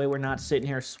way. That way we're not sitting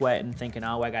here sweating thinking,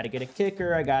 oh, I got to get a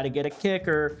kicker. I got to get a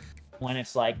kicker. When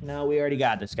it's like, no, we already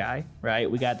got this guy, right?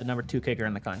 We got the number 2 kicker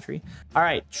in the country. All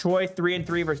right, Troy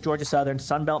 3-3 versus Georgia Southern.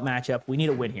 Sun Belt matchup. We need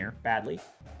a win here badly.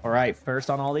 All right,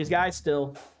 first on all these guys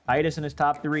still. Titus in his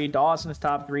top 3. Dawson in his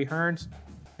top 3. Hearns.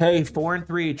 Hey,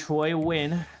 4-3. Troy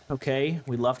win. Okay,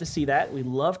 we love to see that. We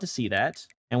love to see that.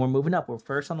 And we're moving up. We're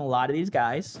first on a lot of these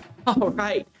guys. All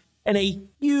right. And a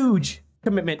huge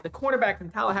commitment. The cornerback from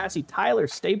Tallahassee, Tyler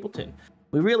Stapleton.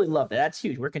 We really love that. That's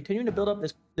huge. We're continuing to build up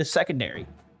this secondary.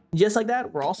 Just like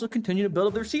that, we're also continuing to build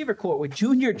up the receiver core with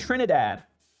Junior Trinidad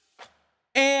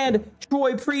and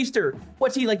Troy Priester.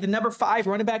 What's he, like the number 5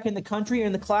 running back in the country or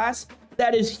in the class?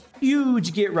 That is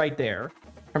huge get right there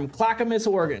from Clackamas,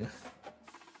 Oregon.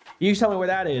 You tell me where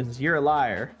that is. You're a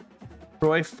liar.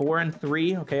 Troy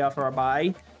 4-3, okay, off our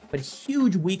bye, but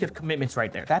huge week of commitments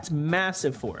right there. That's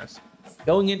massive for us.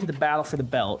 Going into the battle for the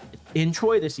belt in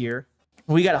Troy this year,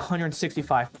 we got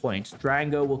 165 points.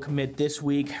 Drango will commit this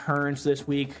week. Hearns this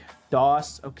week.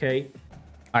 Doss, okay.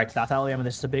 All right, South Alabama,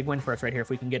 this is a big win for us right here if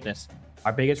we can get this.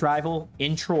 Our biggest rival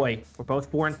in Troy. We're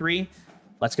both 4-3.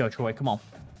 Let's go, Troy. Come on.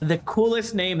 The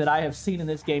coolest name that I have seen in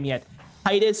this game yet.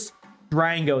 Titus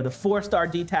Drango, the 4-star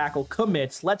D-tackle,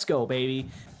 commits. Let's go, baby.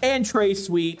 And Trey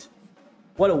Sweet.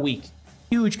 What a week.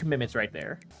 Huge commitments right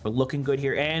there. We're looking good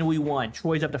here, and we won.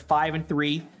 Troy's up to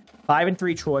 5-3.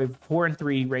 5-3 Troy,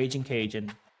 4-3 Raging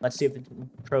Cajun. Let's see if the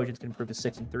Trojans can improve to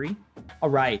 6-3. All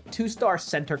right, 2-star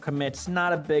center commits.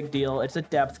 Not a big deal. It's a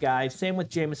depth guy. Same with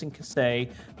Jamison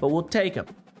Kasay, but we'll take him.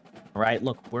 All right,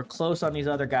 look, we're close on these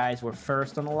other guys. We're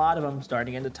first on a lot of them,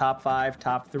 starting in the top 5,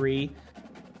 top 3.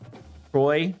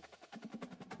 Troy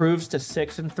improves to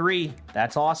 6-3.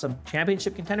 That's awesome.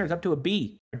 Championship contenders up to a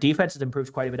B. Our defense has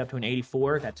improved quite a bit up to an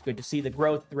 84. That's good to see the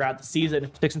growth throughout the season.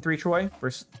 6-3 Troy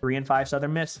versus 3-5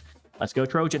 Southern Miss. Let's go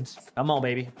Trojans. Come on,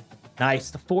 baby.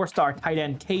 Nice. The 4-star tight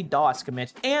end K. Doss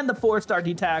commits and the 4-star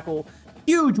D tackle.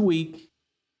 Huge week.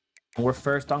 We're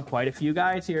first on quite a few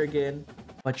guys here again,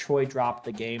 but Troy dropped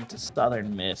the game to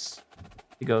Southern Miss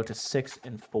to go to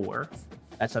 6-4.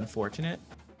 That's unfortunate.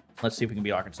 Let's see if we can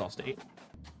beat Arkansas State.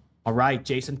 All right,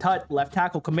 Jason Tutt, left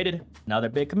tackle, committed. Another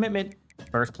big commitment.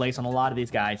 First place on a lot of these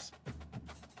guys.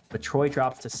 But Troy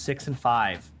drops to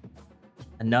 6-5.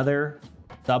 Another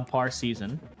subpar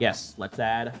season. Yes, let's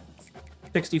add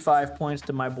 65 points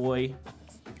to my boy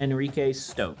Enrique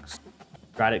Stokes.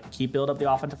 Try to keep building up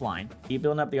the offensive line. Keep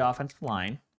building up the offensive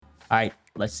line. All right,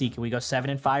 let's see. Can we go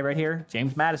 7-5 right here?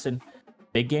 James Madison.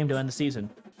 Big game to end the season.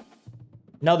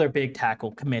 Another big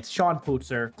tackle commits. Sean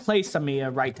Putzer, Clay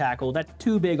Samia, right tackle. That's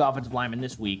 2 big offensive linemen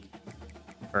this week.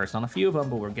 First on a few of them,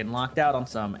 but we're getting locked out on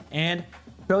some. And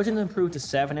Trojans improved to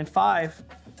 7-5.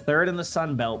 Third in the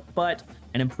Sun Belt, but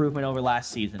an improvement over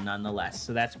last season nonetheless.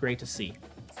 So that's great to see.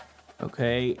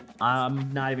 Okay,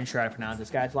 I'm not even sure how to pronounce this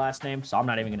guy's last name, so I'm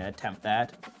not even going to attempt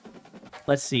that.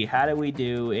 Let's see, how did we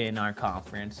do in our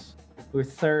conference? We're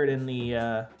third in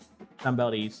the Sun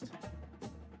Belt East.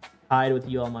 Tied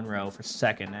with UL Monroe for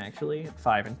second, actually.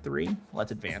 5-3.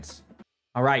 Let's advance.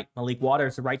 All right, Malik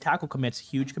Waters, the right tackle, commits.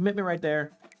 Huge commitment right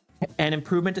there. An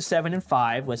improvement to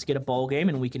 7-5. Let's get a bowl game,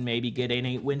 and we can maybe get an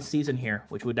 8-win season here,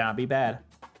 which would not be bad.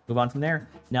 Move on from there.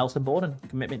 Nelson Bolden,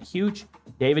 commitment huge.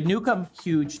 David Newcomb,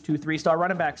 huge. 2 3-star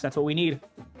running backs. That's what we need.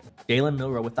 Jalen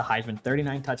Milrow with the Heisman,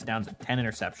 39 touchdowns and 10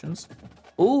 interceptions.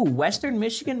 Ooh, Western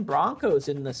Michigan Broncos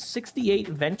in the 68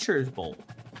 Ventures Bowl.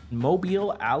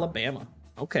 Mobile, Alabama.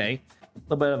 Okay. A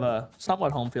little bit of a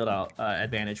somewhat home field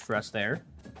advantage for us there.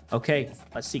 Okay,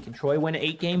 let's see. Can Troy win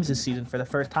 8 games this season for the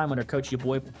first time under Coach your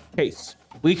boy Case?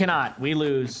 We cannot. We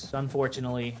lose,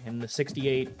 unfortunately, in the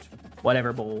 68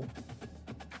 whatever bowl.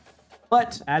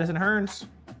 But Addison Hearns,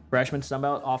 freshman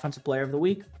Sunbelt Offensive Player of the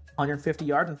Week, 150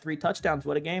 yards and 3 touchdowns.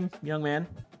 What a game, young man.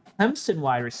 Clemson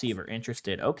wide receiver,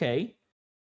 interested. Okay.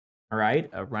 All right,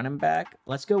 a running back.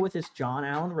 Let's go with this John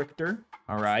Allen Richter.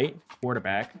 All right,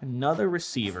 quarterback. Another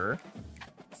receiver.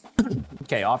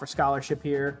 Okay, offer scholarship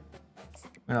here.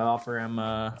 I'm going to offer him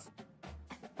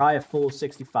probably a full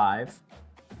 65.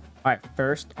 All right,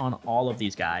 first on all of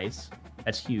these guys.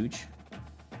 That's huge.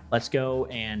 Let's go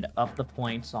and up the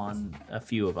points on a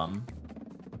few of them.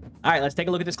 All right, let's take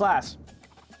a look at this class.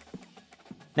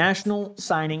 National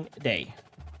Signing Day.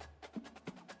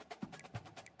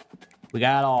 We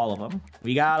got all of them.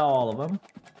 We got all of them.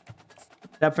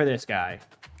 Except for this guy.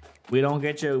 We don't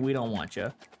get you. We don't want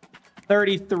you.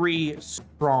 33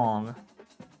 strong.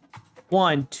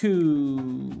 1,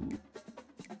 2,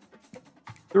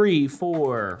 3,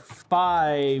 4,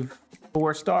 5,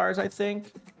 4 stars, I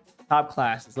think. Top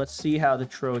classes. Let's see how the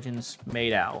Trojans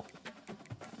made out.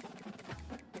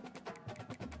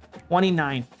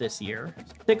 29th this year.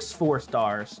 6 4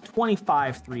 stars.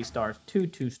 25 3 stars. 2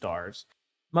 2 stars.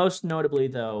 Most notably,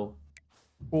 though,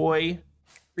 Troy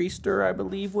Priester, I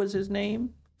believe was his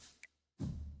name.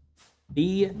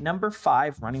 The number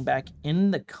 5 running back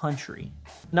in the country.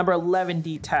 Number 11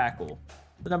 D tackle.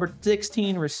 The number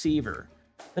 16 receiver.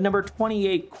 The number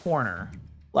 28 corner.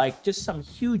 Like, just some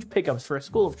huge pickups for a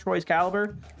school of Troy's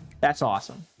caliber. That's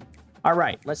awesome. All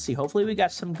right, let's see. Hopefully we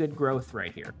got some good growth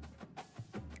right here.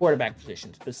 quarterback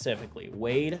position specifically.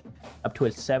 Wade up to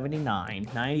a 79,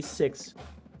 96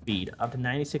 speed, up to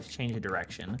 96 change of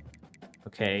direction.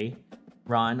 Okay.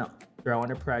 Run, throw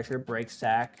under pressure, break,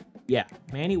 sack. Yeah,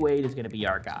 Manny Wade is going to be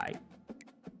our guy.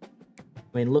 I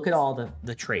mean, look at all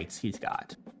the traits he's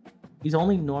got. He's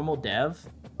only normal dev,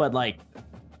 but like,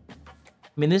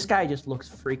 I mean, this guy just looks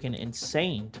freaking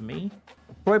insane to me.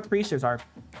 Troy Priester's our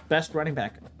best running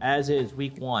back, as is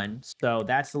week 1. So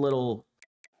that's a little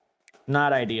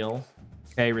not ideal.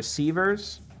 Okay,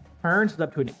 receivers. Hearns is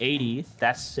up to an 80.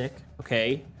 That's sick.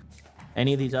 Okay.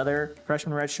 Any of these other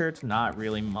freshman red shirts? Not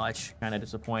really much. Kind of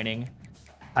disappointing.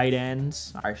 Tight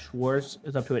ends. All right, Schwartz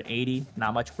is up to an 80.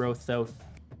 Not much growth, though.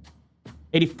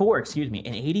 84, excuse me.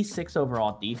 An 86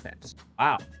 overall defense.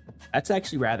 Wow. That's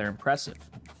actually rather impressive.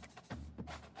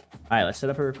 All right, let's set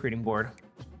up a recruiting board.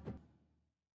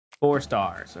 4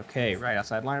 stars. Okay, right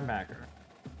outside linebacker.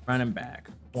 Running back.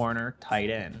 Corner. Tight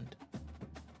end.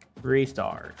 3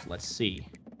 stars. Let's see.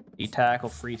 D-tackle,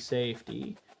 free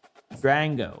safety.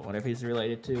 Drango. What if he's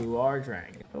related to our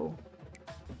Drango?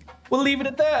 We'll leave it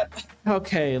at that.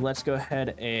 Okay, let's go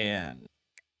ahead and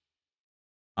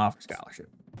offer scholarship.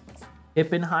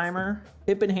 Hippenhammer.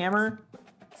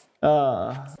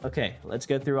 Okay, let's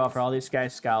go through offer all these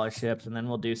guys scholarships, and then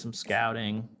we'll do some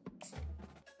scouting.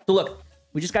 So look,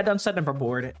 we just got done setting up our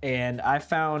board, and I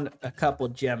found a couple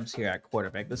gems here at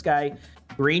quarterback. This guy,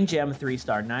 green gem,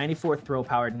 3-star, 94 throw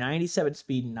power, 97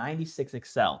 speed, 96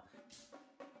 excel,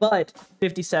 but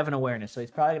 57 awareness. So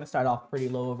he's probably going to start off pretty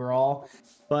low overall,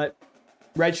 but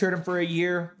redshirt him for a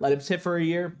year, let him sit for a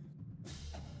year,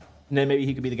 and then maybe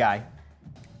he could be the guy.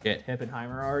 Shit,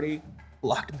 Hippenheimer already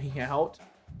locked me out.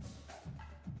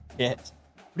 Shit.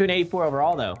 I'm doing 84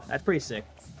 overall though. That's pretty sick.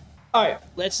 All right,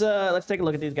 let's take a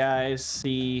look at these guys.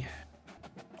 See.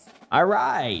 All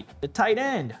right, the tight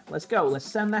end. Let's go. Let's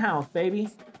send the house, baby.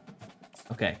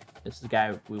 Okay, this is the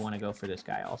guy we want to go for. This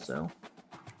guy also.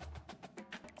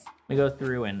 We go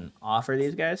through and offer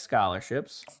these guys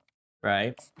scholarships,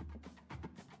 right?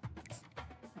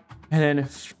 And then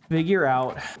figure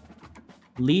out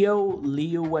Leo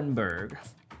Leeuwenberg.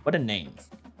 What a name.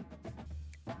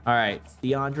 All right,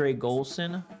 DeAndre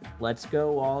Golson. Let's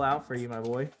go all out for you, my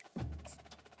boy.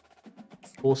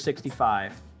 Full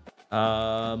 65.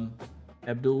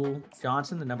 Abdul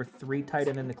Johnson, the number 3 tight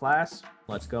end in the class.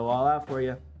 Let's go all out for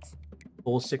you.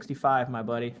 Full 65, my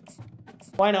buddy.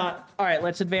 Why not? All right,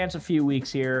 let's advance a few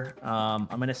weeks here. I'm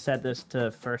going to set this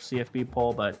to first CFB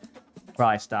poll, but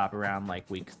probably stop around like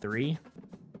week 3.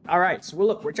 All right, so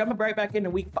we're jumping right back into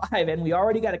week 5, and we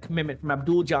already got a commitment from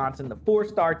Abdul Johnson, the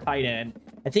 4-star tight end.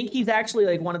 I think he's actually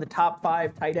like one of the top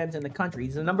 5 tight ends in the country.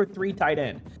 He's the number 3 tight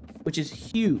end, which is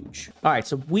huge. All right,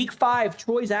 so week 5,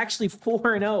 Troy's actually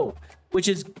 4-0, which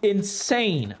is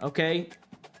insane, okay?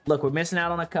 Look, we're missing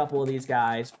out on a couple of these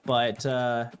guys, but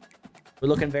we're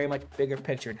looking very much bigger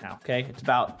picture now, okay? It's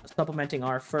about supplementing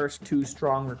our first 2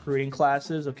 strong recruiting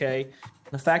classes, okay?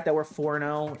 The fact that we're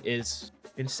 4-0 is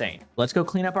insane. Let's go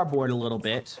clean up our board a little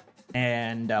bit,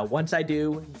 and once I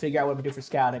do, figure out what we do for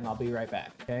scouting, I'll be right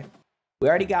back, okay? We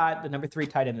already got the number 3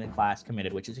 tight end in the class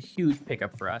committed, which is a huge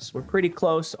pickup for us. We're pretty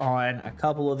close on a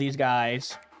couple of these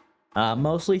guys,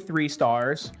 mostly 3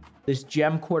 stars. This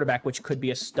gem quarterback, which could be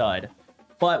a stud,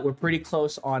 but we're pretty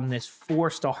close on this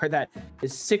 4-star that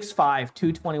is 6'5",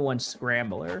 221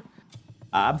 scrambler.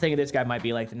 I'm thinking this guy might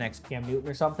be like the next Cam Newton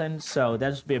or something, so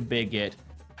that's be a big get.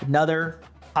 Another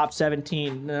top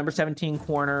 17, number 17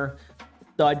 corner,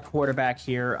 stud quarterback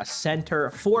here, a center,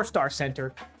 a 4-star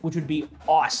center, which would be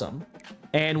awesome.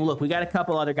 And look, we got a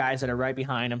couple other guys that are right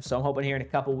behind him, so I'm hoping here in a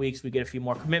couple weeks we get a few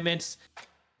more commitments,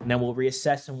 and then we'll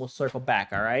reassess and we'll circle back,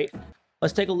 all right?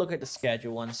 Let's take a look at the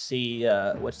schedule and see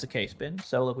what's the case been.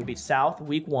 So look, we beat South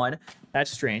week 1.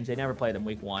 That's strange. They never played them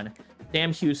week 1.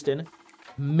 Sam Houston.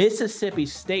 Mississippi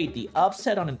State, the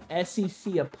upset on an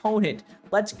SEC opponent.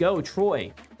 Let's go,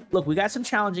 Troy. Look, we got some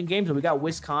challenging games. We got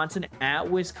Wisconsin at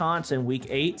Wisconsin week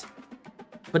 8.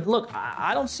 But look,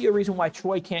 I don't see a reason why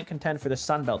Troy can't contend for the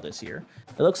Sun Belt this year.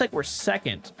 It looks like we're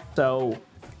 2nd. So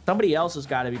somebody else has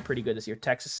got to be pretty good this year.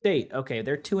 Texas State. Okay,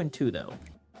 they're 2-2 though.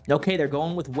 Okay, they're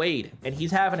going with Wade, and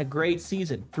he's having a great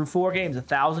season. Through 4 games,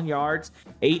 1,000 yards,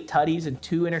 8 tutties, and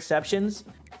 2 interceptions.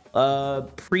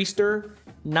 Priester,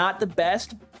 not the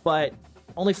best, but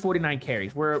only 49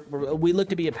 carries. We look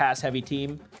to be a pass-heavy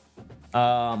team.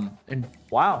 And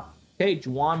wow. Okay,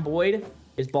 Juwan Boyd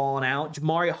is balling out.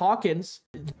 Jamari Hawkins,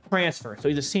 transfer. So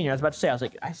he's a senior. I was about to say,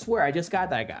 I swear, I just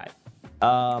got that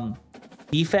guy.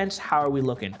 Defense, how are we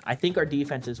looking? I think our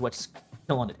defense is what's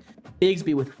killing it.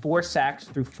 Bigsby with 4 sacks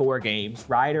through 4 games.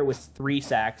 Ryder with 3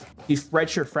 sacks. These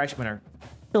redshirt freshmen are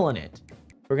killing it.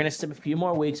 We're going to skip a few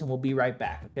more weeks and we'll be right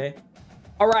back, okay?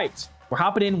 All right, we're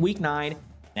hopping in week 9. And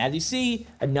as you see,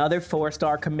 another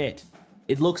 4-star commit.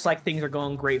 It looks like things are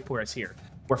going great for us here.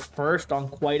 We're first on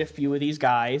quite a few of these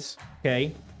guys,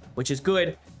 okay? Which is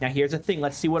good. Now, here's the thing.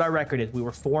 Let's see what our record is. We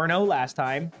were 4-0 last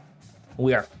time.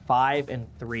 We are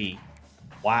 5-3.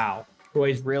 Wow.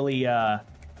 Troy's really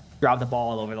dropped the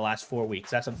ball over the last 4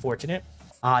 weeks. That's unfortunate.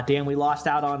 Damn, we lost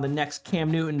out on the next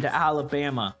Cam Newton to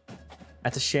Alabama.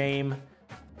 That's a shame.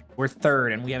 We're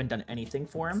 3rd, and we haven't done anything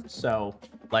for him. So,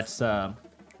 let's... all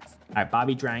right,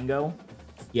 Bobby Drango.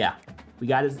 Yeah, we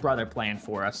got his brother playing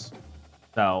for us.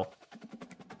 So,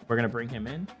 we're going to bring him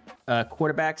in.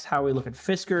 Quarterbacks, how are we looking?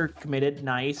 Fisker committed.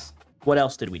 Nice. What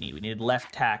else did we need? We needed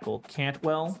left tackle.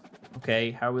 Cantwell.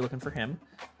 Okay, how are we looking for him?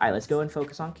 All right, let's go and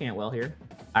focus on Cantwell here.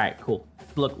 All right, cool.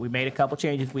 Look, we made a couple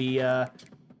changes. We're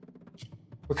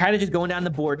kind of just going down the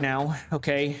board now,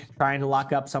 okay? Trying to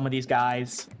lock up some of these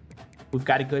guys. We've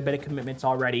got a good bit of commitments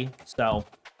already, so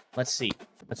let's see.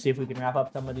 Let's see if we can wrap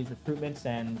up some of these recruitments,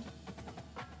 and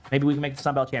maybe we can make the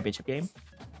Sun Belt Championship game.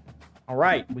 All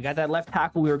right, we got that left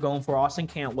tackle. We were going for Austin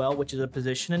Cantwell, which is a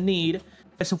position of need.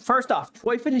 So first off,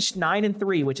 Troy finished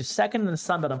 9-3, which is second in the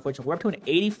Sun Belt, unfortunately. We're up to an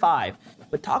 85,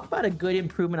 but talk about a good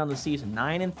improvement on the season.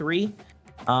 9-3.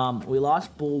 We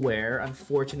lost Bullware,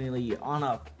 unfortunately,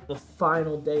 on the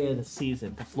final day of the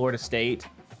season to Florida State.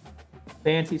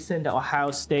 Fancy Sin to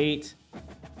Ohio State.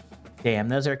 Damn,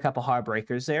 those are a couple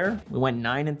heartbreakers there. We went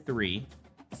 9-3,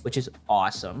 which is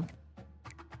awesome.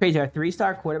 Crazy, our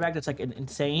 3-star quarterback that's like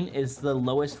insane is the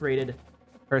lowest rated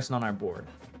person on our board.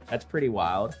 That's pretty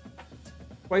wild.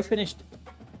 Troy finished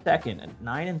 2nd at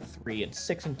 9-3 and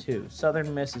 6-2.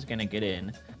 Southern Miss is gonna get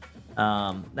in.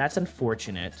 That's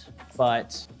unfortunate,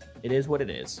 but it is what it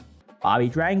is. Bobby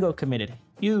Drango committed.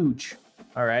 Huge.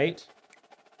 All right.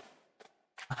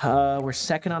 We're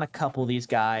 2nd on a couple of these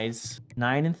guys.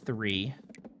 9-3.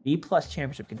 B+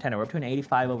 championship contender. We're up to an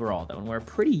 85 overall, though, and we're a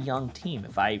pretty young team,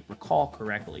 if I recall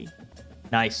correctly.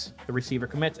 Nice. The receiver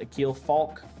commits. Akil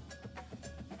Falk.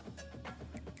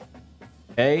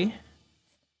 Okay.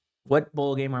 What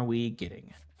bowl game are we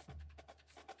getting?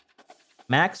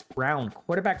 Max Brown,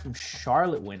 quarterback from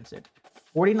Charlotte, wins it.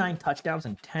 49 touchdowns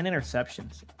and 10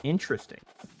 interceptions. Interesting.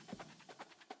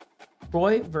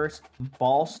 Troy versus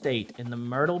Ball State in the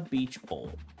Myrtle Beach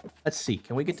Bowl. Let's see.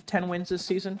 Can we get to 10 wins this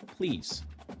season? Please.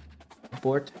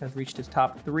 Bort has reached his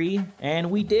top 3,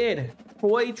 and we did.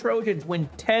 Troy Trojans win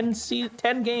 10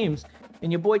 games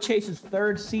in your boy Chase's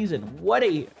 3rd season. What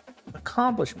a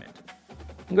accomplishment.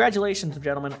 Congratulations,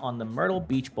 gentlemen, on the Myrtle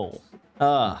Beach Bowl.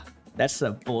 That's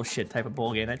a bullshit type of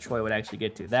bowl game that Troy would actually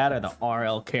get to. That or the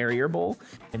RL Carrier Bowl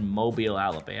in Mobile,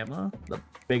 Alabama. The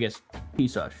biggest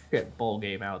piece of shit bowl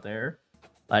game out there.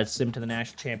 Let's sim to the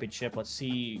national championship. Let's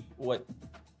see what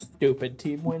stupid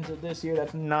team wins it this year.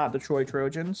 That's not the Troy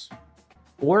Trojans.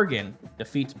 Oregon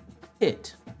defeats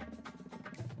Pitt.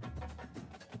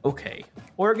 Okay.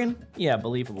 Oregon? Yeah,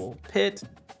 believable. Pitt?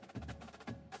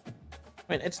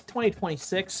 I mean, it's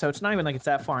 2026, so it's not even like it's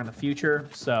that far in the future.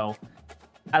 So,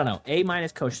 I don't know. A-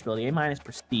 coachability, A-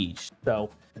 prestige. So,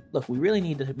 look, we really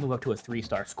need to move up to a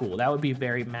 3-star school. That would be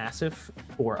very massive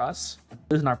for us.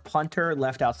 Losing our punter,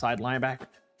 left outside linebacker.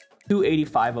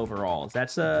 285 overalls.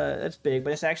 That's big,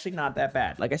 but it's actually not that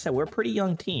bad. Like I said, we're a pretty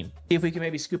young team. See if we can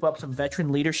maybe scoop up some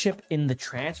veteran leadership in the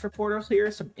transfer portal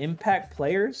here, some impact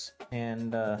players,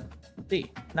 and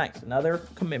see, nice. Another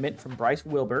commitment from Bryce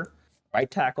Wilbur, right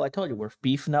tackle. I told you, we're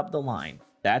beefing up the line.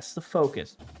 That's the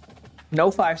focus. No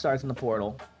 5-stars in the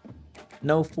portal.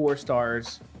 No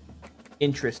 4-stars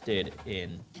interested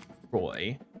in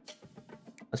Troy.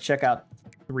 Let's check out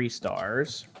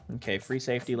 3-stars. Okay, free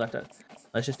safety left out.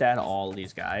 Let's just add all of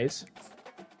these guys.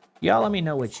 Y'all let me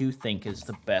know what you think is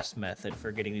the best method for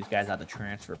getting these guys out the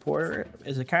transfer portal.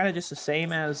 Is it kind of just the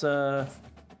same as you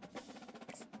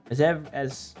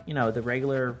know, the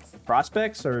regular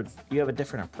prospects, or do you have a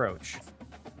different approach?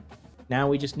 Now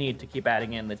we just need to keep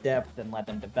adding in the depth and let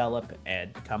them develop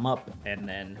and come up, and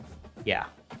then, yeah.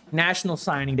 National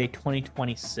Signing Day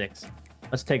 2026.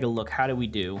 Let's take a look. How do we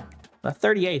do?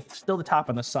 38th, still the top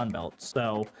on the Sun Belt.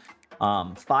 So,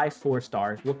 5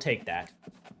 4-stars. We'll take that.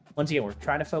 Once again, we're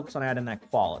trying to focus on adding that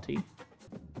quality.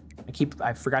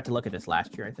 I forgot to look at this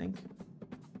last year, I think.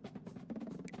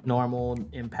 Normal,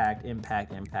 impact,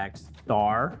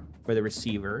 star for the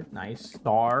receiver. Nice.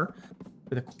 Star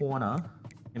for the corner.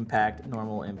 Impact,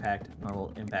 normal, impact,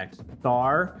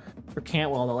 star for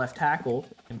Cantwell, the left tackle.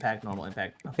 Impact, normal,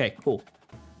 impact. Okay, cool.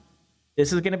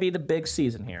 This is going to be the big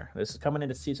season here. This is coming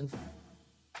into season.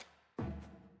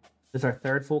 This is our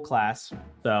 3rd full class.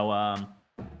 So,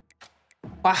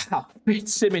 wow.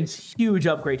 Simmons, huge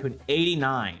upgrade to an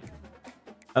 89.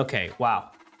 Okay,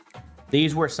 wow.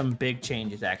 These were some big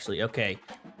changes, actually. Okay,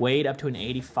 Wade up to an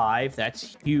 85.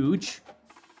 That's huge.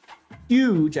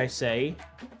 Huge, I say.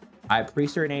 All right,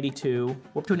 Priester an 82.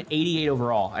 We're up to an 88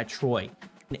 overall at Troy.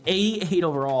 An 88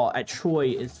 overall at Troy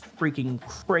is freaking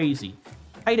crazy.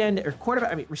 Tight end, or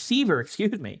quarterback, I mean, receiver,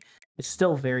 excuse me, is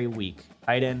still very weak.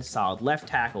 Tight end, solid. Left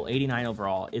tackle, 89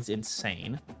 overall, is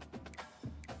insane.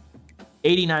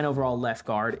 89 overall left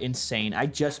guard, insane. I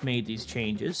just made these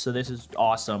changes, so this is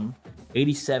awesome.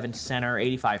 87 center,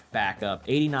 85 backup,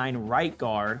 89 right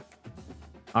guard.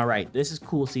 All right, this is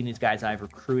cool seeing these guys I've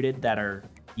recruited that are,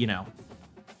 you know,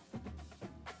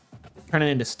 turning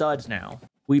into studs now.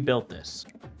 We built this.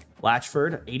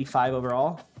 Latchford, 85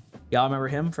 overall. Y'all remember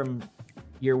him from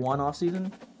year 1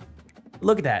 offseason?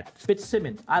 Look at that.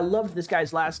 Fitzsimmons. I loved this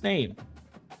guy's last name.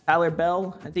 Tyler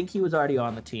Bell, I think he was already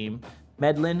on the team.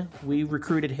 Medlin, we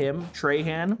recruited him.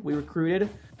 Trahan, we recruited.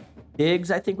 Diggs,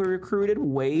 I think we recruited.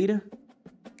 Wade.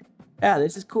 Yeah,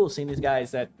 this is cool seeing these guys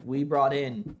that we brought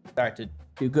in start to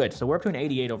do good. So we're up to an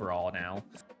 88 overall now.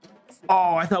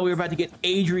 Oh, I thought we were about to get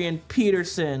Adrian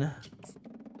Peterson.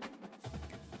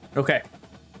 Okay.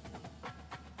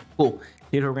 Cool.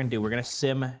 Here's what we're going to do. We're going to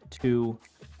sim to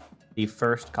the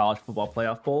first college football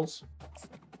playoff bowls.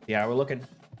 Yeah, we're looking.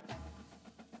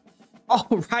 All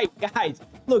right, guys.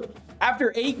 Look,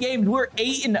 after 8 games, we're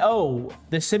 8-0.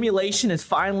 The simulation is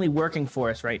finally working for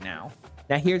us right now.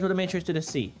 Now, here's what I'm interested to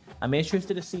see. I'm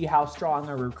interested to see how strong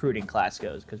our recruiting class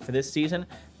goes, because for this season,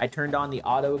 I turned on the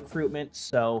auto recruitment,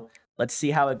 so let's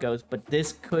see how it goes. But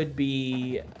this could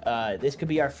be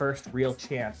our first real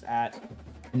chance at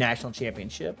the national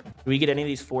championship. Do we get any of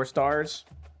these 4 stars?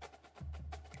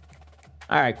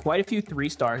 All right, quite a few 3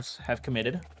 stars have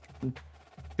committed.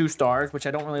 2 stars, which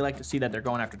I don't really like to see that they're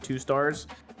going after 2 stars.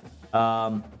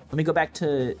 Let me go back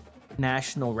to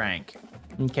national rank.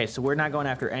 Okay, so we're not going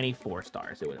after any 4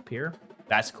 stars, it would appear.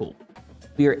 That's cool.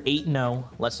 We are 8-0.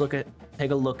 Let's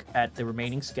take a look at the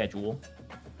remaining schedule.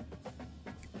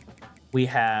 We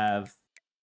have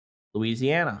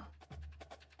Louisiana.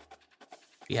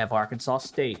 We have Arkansas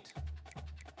State.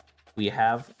 We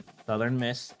have Southern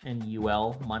Miss and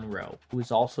UL Monroe, who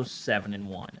is also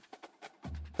 7-1.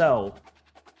 So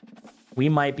we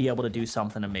might be able to do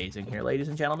something amazing here, ladies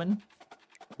and gentlemen.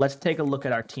 Let's take a look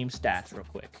at our team stats real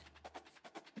quick.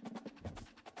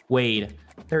 Wade,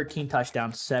 13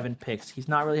 touchdowns, 7 picks. He's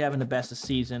not really having the best of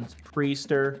seasons.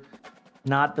 Priester,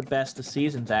 not the best of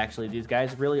seasons, actually. These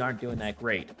guys really aren't doing that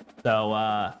great.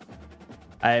 So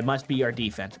it must be our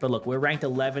defense. But look, we're ranked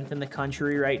 11th in the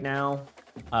country right now.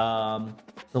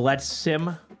 So let's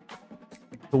sim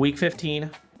to week 15,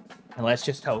 and let's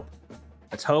just hope.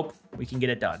 Let's hope we can get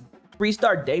it done.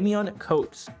 3-star Damian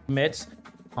Coates commits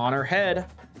Connor Head.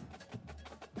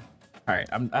 All right,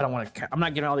 I'm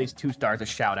not giving all these 2 stars a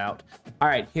shout out. All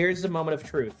right, here's the moment of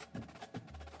truth.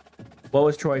 What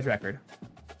was Troy's record?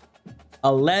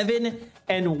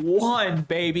 11-1,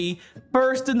 baby.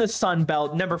 First in the Sun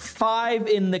Belt, number 5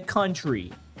 in the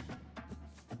country.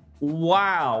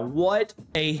 Wow, what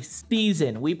a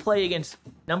season. We play against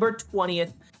number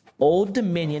 20th Old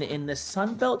Dominion in the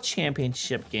Sun Belt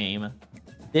Championship game.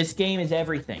 This game is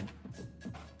everything.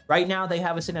 Right now, they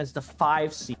have us in as the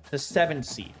 5 seed, the 7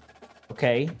 seed.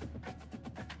 Okay.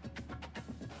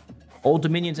 Old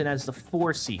Dominion's in as the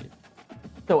 4 seed.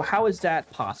 So how is that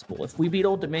possible? If we beat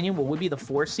Old Dominion, will we be the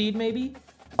 4 seed maybe?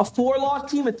 A 4-loss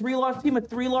team, a 3-loss team, a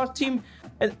 3-loss team?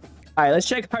 And... all right, let's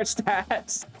check our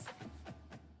stats.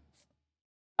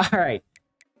 All right,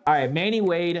 Manny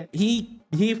Wade, he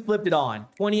flipped it on.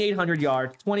 2,800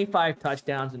 yards, 25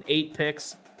 touchdowns, and 8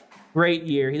 picks. Great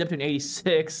year. He's up to an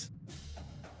 86.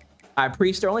 All right,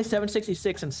 Priester, only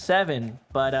 766 and 7,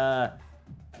 but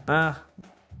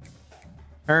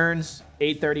Hearns,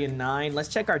 830 and 9. Let's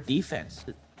check our defense.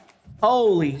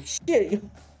 Holy shit.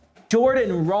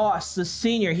 Jordan Ross, the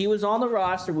senior, he was on the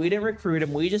roster. We didn't recruit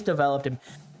him. We just developed him.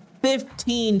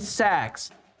 15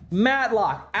 sacks.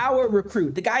 Matlock, our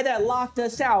recruit, the guy that locked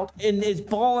us out and is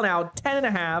balling out,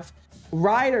 10.5.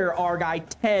 Ryder, our guy,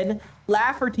 10.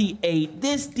 Lafferty, 8.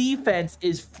 This defense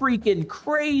is freaking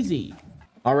crazy.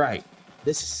 All right,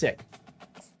 this is sick.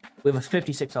 We have a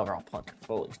 56 overall punter.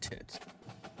 Holy tits.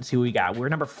 Let's see what we got. We're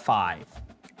number 5.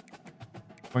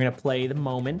 We're going to play the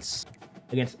Moments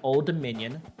against Old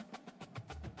Dominion.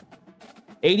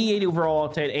 88 overall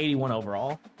to 81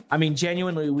 overall. I mean,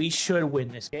 genuinely, we should win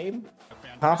this game.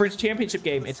 Conference championship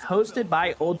game. It's hosted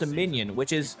by Old Dominion,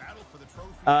 which is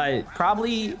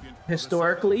probably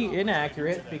historically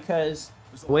inaccurate because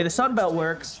the way the Sun Belt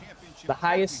works,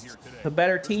 the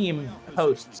better team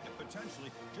hosts.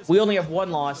 We only have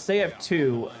 1 loss. They have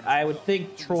 2. I would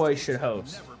think Troy should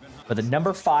host. But the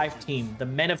number 5 team, the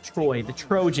men of Troy, the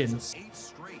Trojans,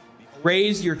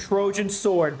 raise your Trojan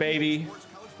sword, baby.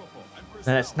 And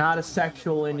that's not a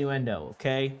sexual innuendo,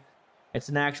 okay? It's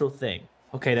an actual thing.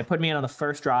 Okay, they put me in on the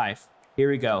first drive. Here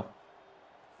we go.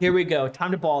 Here we go.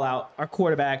 Time to ball out. Our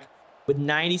quarterback with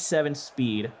 97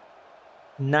 speed,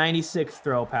 96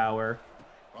 throw power.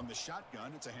 From the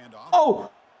shotgun, it's a handoff. Oh,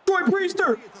 Troy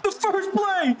Priester, the first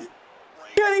play.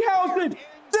 Kenny Houston,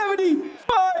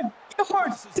 75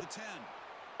 yards.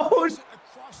 Oh,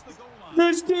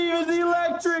 this team is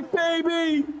electric,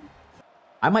 baby.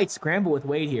 I might scramble with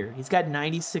Wade here. He's got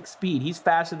 96 speed. He's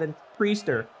faster than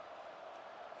Priester.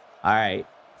 All right.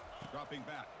 Dropping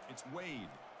back. It's Wade.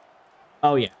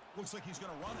 Oh, yeah. Looks like he's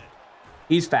going to run it.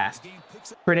 He's fast.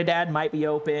 Trinidad might be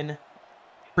open.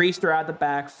 Priester out the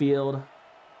backfield.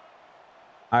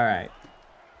 All right.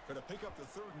 Gonna pick up the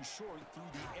 3rd and short through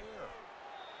the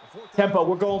air. Tempo,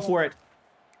 we're going for it.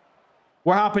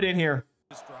 We're hopping in here.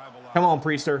 Come on,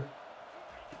 Priester.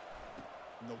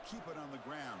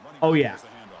 Oh, yeah.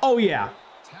 Oh, yeah.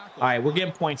 All right, we're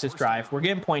getting points this drive. We're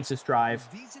getting points this drive.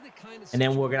 And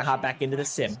then we're going to hop back into the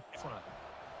sim.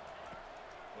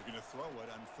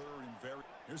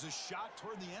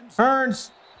 Hearns.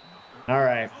 All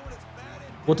right.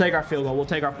 We'll take our field goal. We'll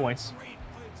take our points.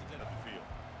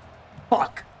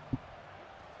 Fuck.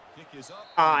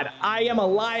 God, I am a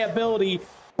liability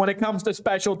when it comes to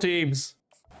special teams.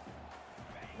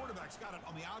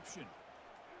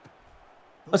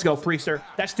 Let's go, Priester.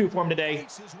 That's 2 for him today.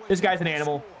 This guy's an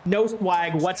animal. No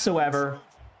swag whatsoever.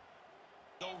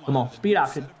 Come on, speed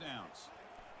option.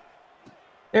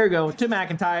 There we go, to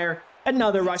McIntyre.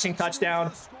 Another rushing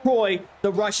touchdown. Troy,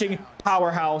 the rushing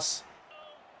powerhouse.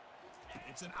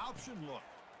 It's an option look.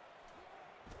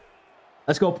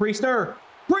 Let's go, Priester.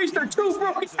 Priester, 2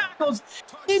 broken tackles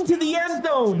into the end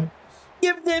zone.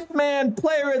 Give this man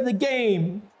player of the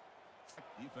game.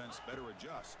 Defense better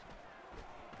adjust.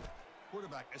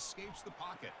 Quarterback escapes the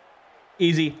pocket.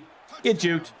 Easy. Get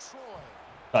juked.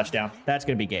 Touchdown. That's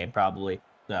going to be game, probably.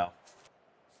 So,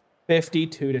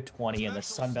 52-20 in the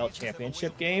Sun Belt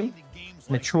Championship game.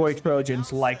 And the Troy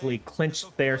Trojans likely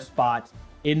clinched their spot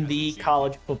in the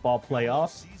college football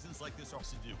playoffs.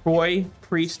 Troy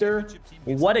Priester,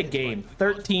 what a game.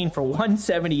 13 for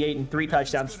 178 and 3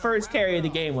 touchdowns. First carry of the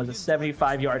game was a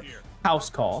 75-yard house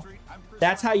call.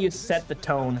 That's how you set the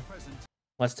tone.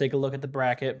 Let's take a look at the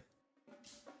bracket.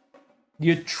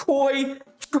 Your Troy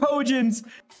Trojans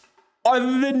are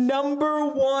the number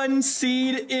 1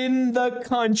 seed in the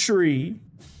country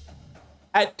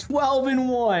at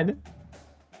 12-1.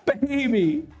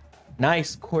 Baby.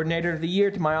 Nice. Coordinator of the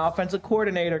year to my offensive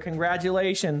coordinator.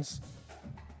 Congratulations.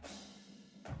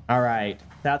 All right.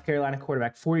 South Carolina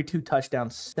quarterback, 42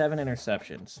 touchdowns, 7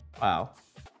 interceptions. Wow.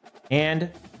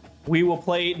 And we will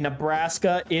play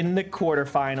Nebraska in the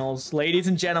quarterfinals. Ladies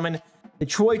and gentlemen, the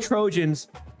Troy Trojans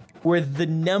were the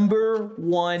number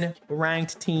 1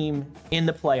 ranked team in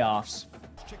the playoffs.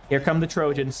 Here come the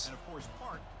Trojans.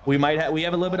 We have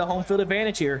a little bit of home field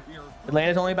advantage here.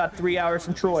 Atlanta's only about 3 hours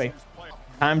from Troy.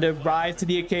 Time to rise to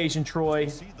the occasion,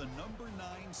 Troy.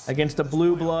 Against the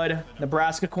blue blood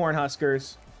Nebraska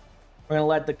Cornhuskers. We're going to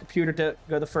let the computer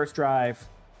go the first drive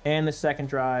and the second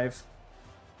drive.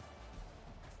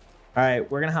 All right,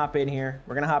 we're going to hop in here.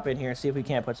 We're going to hop in here, see if we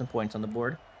can't put some points on the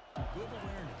board.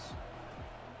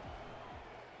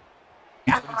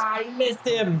 I missed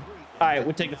him. All right,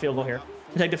 we'll take the field goal here.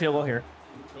 We'll take the field goal here.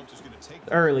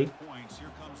 Early.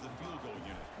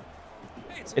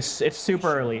 It's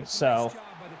super early, so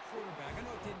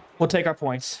we'll take our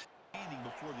points.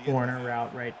 Corner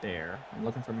route right there. I'm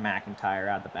looking for McIntyre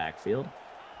out the backfield.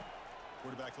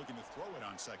 Quarterback looking to throw it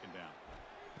on 2nd down.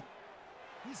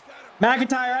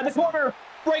 McIntyre at the corner.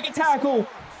 Break a tackle.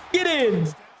 Get in.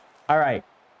 All right.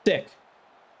 Sick.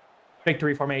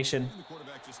 Victory formation.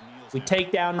 We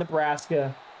take down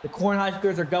Nebraska. The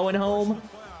Cornhuskers are going home.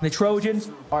 The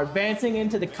Trojans are advancing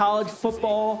into the college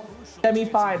football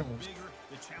semifinals.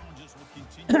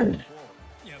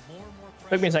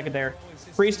 Took me a second there.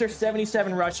 Priester,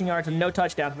 77 rushing yards and no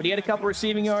touchdowns, but he had a couple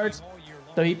receiving yards,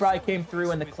 so he probably came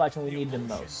through in the clutch when we needed him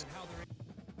most.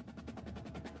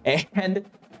 And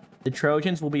the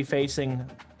Trojans will be facing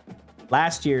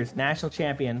last year's national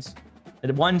champions,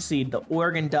 the 1 seed, the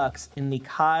Oregon Ducks, in the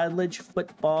college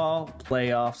football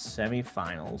playoff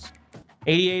semifinals.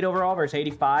 88 overall versus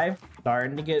 85.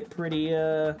 Starting to get pretty,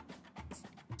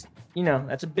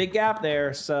 that's a big gap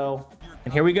there. So,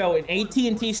 and here we go in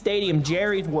AT&T Stadium,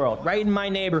 Jerry's World, right in my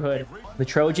neighborhood. The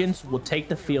Trojans will take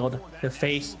the field to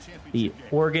face the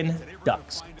Oregon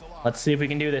Ducks. Let's see if we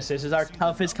can do this. This is our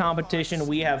toughest competition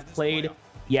we have played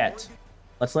yet.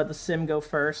 Let's let the sim go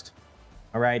first.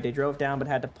 All right, they drove down but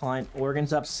had to punt.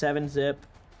 Oregon's up 7-zip.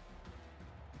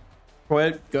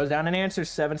 Troy goes down and answers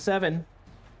 7-7.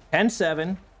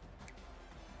 10-7.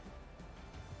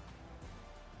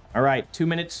 All right, 2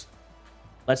 minutes.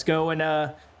 Let's go and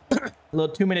a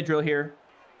little 2-minute drill here.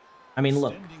 I mean,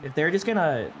 look, if they're just going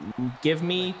to give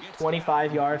me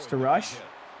 25 yards to rush,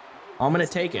 I'm going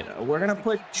to take it. We're going to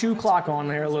put chew clock on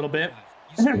there a little bit.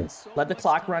 Let the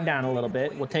clock run down a little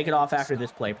bit. We'll take it off after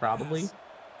this play, probably.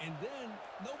 And then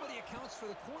nobody accounts for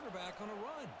the quarterback on a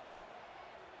run.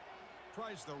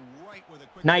 Tries the right with a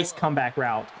quick Nice throw. comeback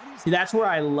route. See, that's where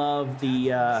I love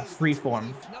the free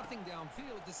form. Nothing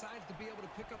downfield, decides to be able to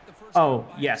pick up the first Oh, down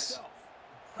by yes. himself.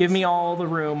 Give me all the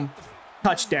room.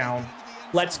 Touchdown.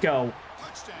 Let's go.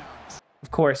 Touchdown.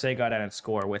 Of course, they got out and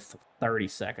score with 30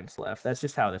 seconds left. That's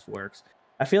just how this works.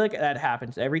 I feel like that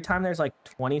happens. Every time there's like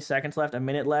 20 seconds left, a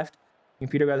minute left,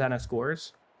 computer goes out and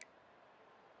scores.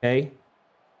 Okay.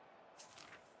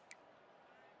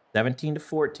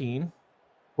 17-14.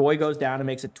 Troy goes down and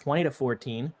makes it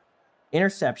 20-14.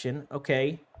 Interception.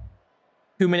 Okay.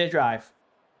 2-minute drive.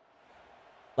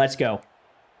 Let's go.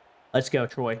 Let's go,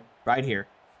 Troy. Right here.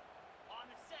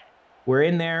 We're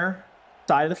in there.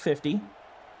 Side of the 50.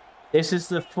 This is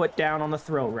the foot down on the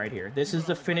throat right here. This is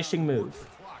the finishing move.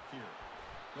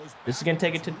 This is going to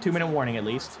take it to 2-minute warning at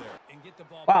least.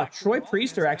 Wow, Troy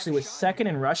Priester actually was second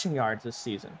in rushing yards this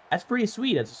season. That's pretty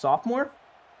sweet as a sophomore.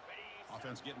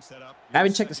 Offense getting set up. I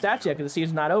haven't checked the stats yet because the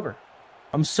season's not over.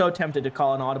 I'm so tempted to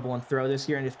call an audible and throw this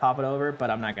year and just pop it over, but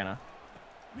I'm not going to.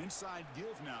 Inside give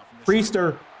now from the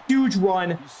Priester, huge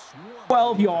run,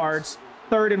 12 yards,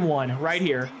 3rd and 1 right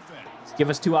here. Give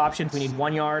us 2 options. We need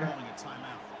 1 yard. calling a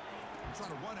timeout. Trying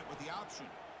to run it with the option.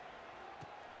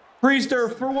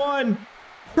 Priester for 1.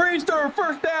 Priester,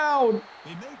 first down.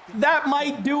 They make the That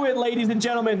might do it, ladies and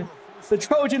gentlemen. The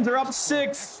Trojans are up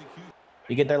 6. execute.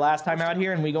 You get their last time out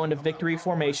here, and we go into victory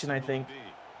formation, I think.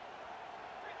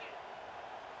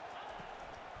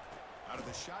 Out of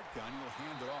the shotgun, you'll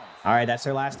hand it off. All right, that's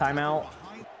their last time out.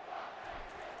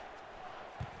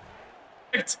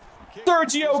 Behind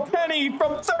Sergio Kenny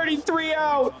from 33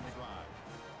 out. on the drive.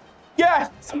 Yes.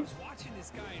 I was watching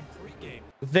this guy in pregame.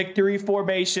 Victory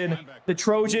formation. The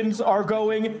Trojans are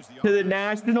going to the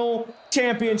national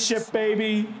championship,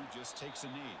 baby. Just takes a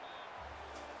knee.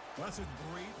 Well, that's a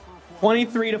great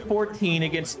performance. 23-14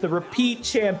 against the repeat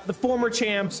champ, the former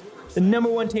champs, the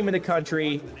 #1 team in the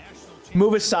country.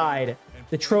 Move aside.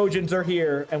 The Trojans are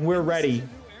here, and we're ready.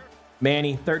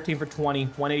 Manny, 13 for 20,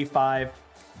 185.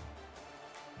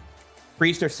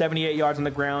 Priester, 78 yards on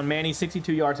the ground. Manny,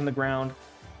 62 yards on the ground.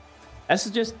 This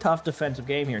is just tough defensive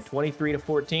game here.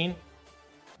 23-14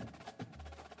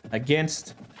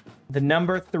 against the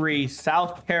 #3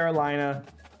 South Carolina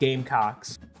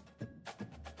Gamecocks.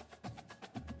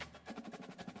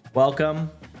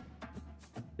 Welcome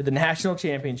to the national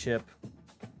championship.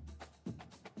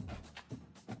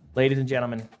 Ladies and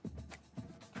gentlemen,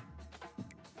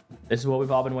 this is what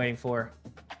we've all been waiting for.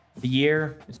 The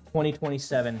year is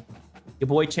 2027. Your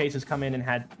boy Chase has come in and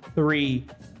had 3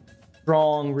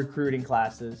 strong recruiting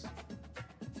classes.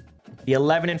 The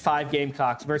 11-5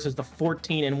 Gamecocks versus the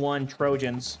 14-1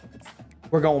 Trojans.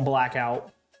 We're going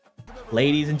blackout.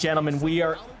 Ladies and gentlemen, we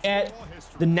are at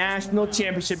the national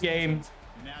championship game.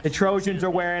 The Trojans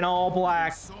are wearing all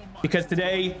black because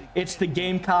today it's the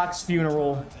Gamecocks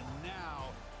funeral. And now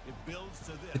it builds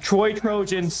to this. The Troy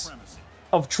Trojans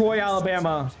of Troy,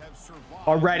 Alabama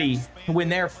are ready to win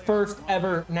their first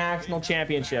ever national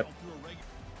championship.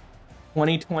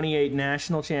 2028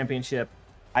 national championship.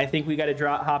 I think we got to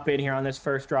hop in here on this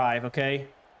first drive, okay?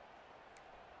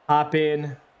 Hop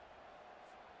in.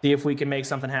 See if we can make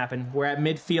something happen. We're at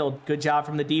midfield. Good job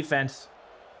from the defense.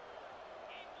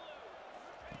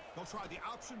 They'll try the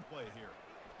option play here.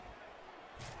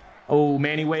 Oh,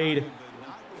 Manny Wade.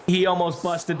 He almost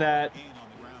busted that. Gain on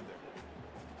the ground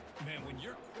there. Man, when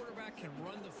your quarterback can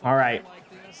run the football All right. like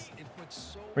this, it puts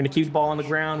so We're going to keep the ball on the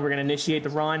ground. We're going to initiate the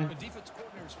run. The defense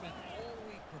coordinator spent all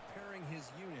week preparing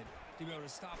his unit to be able to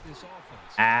stop this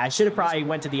offense. I should have probably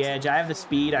went to the edge. I have the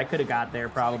speed. I could have got there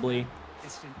probably.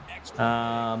 It's an extra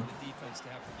play for the defense to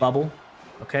have to Bubble.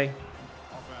 Okay.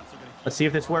 Offense looking to Let's see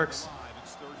if this works. keep alive.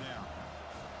 It's 3rd down.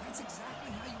 That's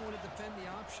exactly how you want to defend the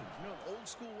option. You know, an old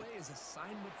school way is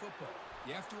assignment football.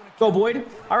 You have to want to Go, Boyd.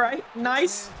 All right.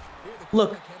 Nice.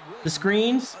 Look, the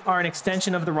screens are an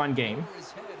extension of the run game.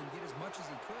 his head and get as much as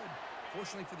he could.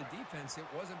 Fortunately for the defense, it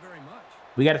wasn't very much.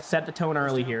 We got to set the tone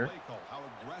early here. Play call. How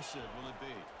aggressive will it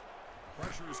be?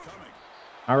 Pressure is coming.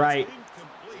 All right.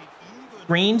 Incomplete. Even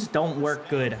Screens don't work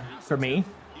good for me.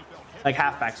 he felt hit. Like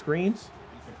halfback screens.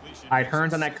 Incompletion. All right,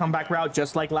 Hearns on that comeback route,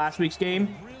 just like last week's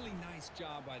game. Really nice Nice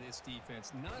job by this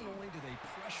defense. Not only do they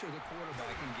pressure the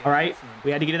quarterback and get All right, after him,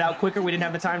 we had to get it out quicker. We didn't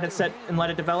have the time to set and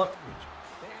let it develop.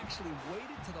 they actually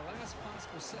waited to the last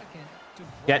possible second to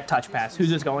Get touch pass. Who's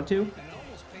this going to? and it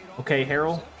almost paid off Okay, with an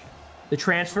Harrell. interception. The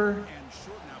transfer. And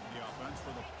short now for the offense for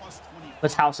the plus 25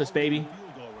 Let's house this, baby.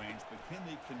 field goal range, but can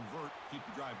they convert, keep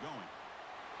the drive going?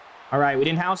 All right, we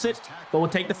didn't house it, but we'll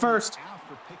take the first.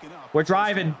 After picking up We're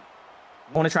driving.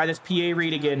 I want to try this PA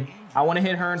read again. I want to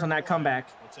hit Hearns on that comeback.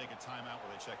 We'll take a timeout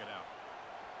while they check it out.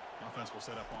 Offense will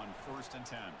set up on 1st and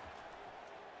 10.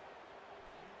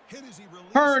 Hit as he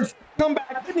releases Hearns, come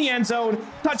back in the end zone.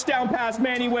 Touchdown pass,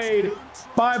 Manny Wade.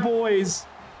 Bye, boys.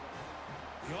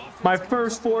 My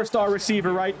first 4-star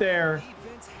receiver right there.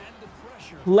 Defense had the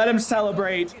pressure. Let him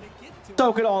celebrate.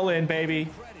 Soak it all in, baby.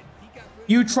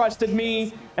 You trusted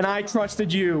me, and I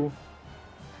trusted you.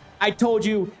 I told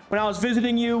you when I was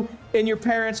visiting you in your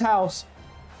parents' house,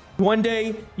 one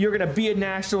day you're going to be a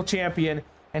national champion.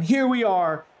 And here we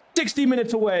are, 60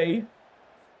 minutes away.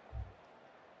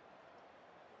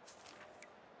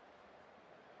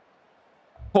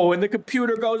 Oh, and the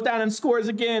computer goes down and scores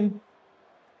again.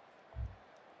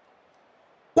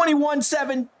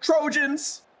 21-7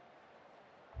 Trojans.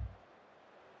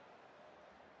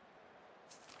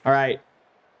 All right.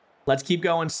 Let's keep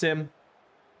going, Sim.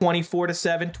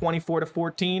 24-7,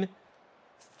 24-14.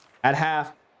 At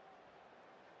half.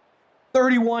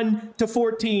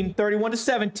 31-14,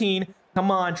 31-17.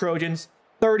 Come on, Trojans.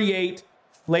 38.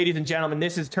 Ladies and gentlemen,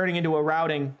 this is turning into a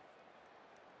routing.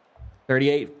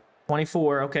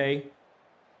 38-24, okay.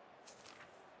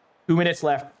 2 minutes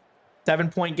left.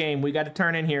 7-point game. We got to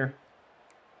turn in here.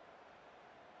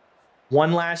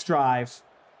 One last drive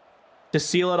to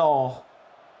seal it all.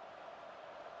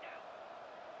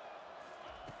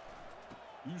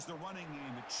 Use the running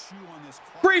game to chew on this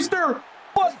clock. Priester,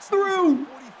 bust through. 45.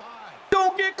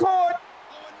 Don't get caught.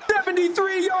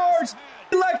 73 yards.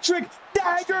 Electric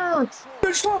dagger.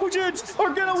 The Trojans are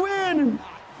going to win.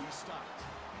 He stopped.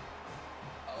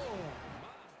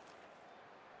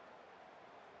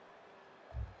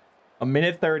 A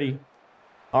minute 30.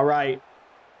 All right.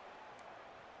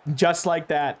 Just like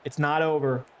that. It's not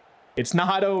over. It's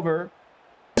not over.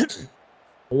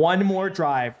 One more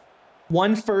drive.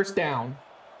 One first down.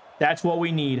 That's what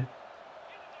we need.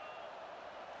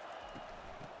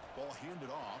 Ball handed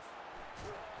off.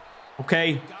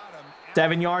 Okay. Got him.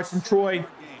 7 yards from Troy. Game,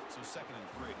 so 2nd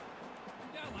and 3.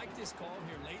 Yeah, I like this call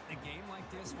here late in the game like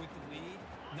this with the lead.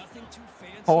 Nothing too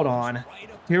fancy. Hold on.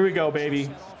 Right up Here we go, baby.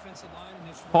 that offensive line in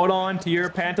this Hold on to your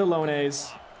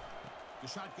pantalones. The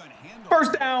shotgun handoff.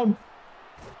 First down.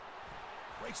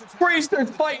 Breaks a tackle. Priester's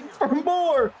fighting for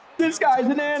more. This guy's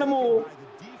an animal. By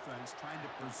the defense trying to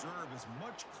preserve as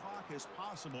much clock as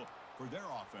possible for their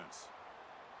offense.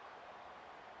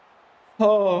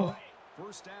 Oh,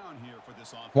 First down here for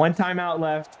this offense. one timeout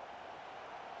left.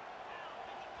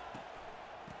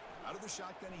 Out of the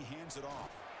shotgun, he hands it off.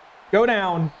 Go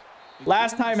down.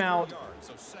 Last timeout.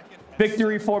 So 2nd and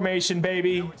Victory formation,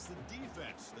 baby. Now it's the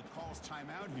defense that calls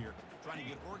timeout here, trying to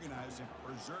get organized and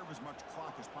preserve as much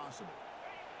clock as possible.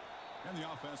 And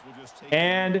the offense will just take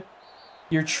And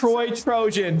your Troy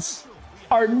Trojans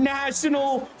are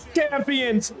national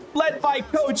champions, led by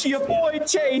coach your boy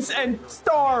Chase and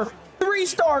star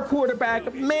 3-star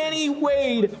quarterback Manny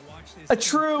Wade. A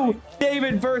true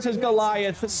David versus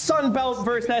Goliath, Sun Belt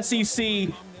versus SEC,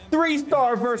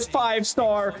 3-star versus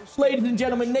 5-star. Ladies and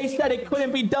gentlemen, they said it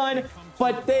couldn't be done,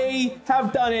 but they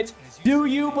have done it. Do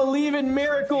you believe in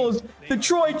miracles? The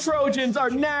Troy Trojans are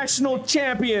national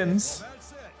champions.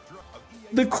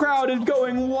 The crowd is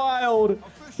going wild.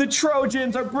 The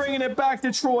Trojans are bringing it back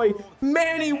to Troy.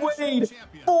 Manny Wade,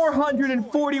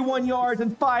 441 yards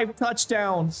and 5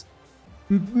 touchdowns.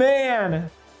 Man,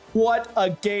 what a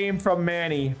game from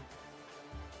Manny.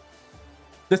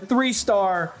 The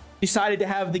 3-star decided to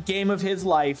have the game of his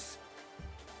life.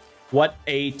 What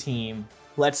a team.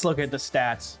 Let's look at the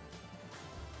stats.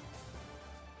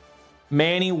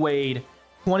 Manny Wade,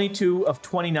 22 of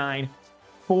 29,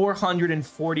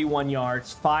 441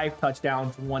 yards, 5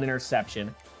 touchdowns, 1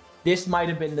 interception. This might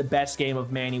have been the best game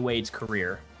of Manny Wade's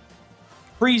career.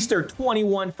 Priester,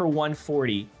 21 for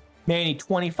 140. Manny,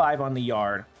 25 on the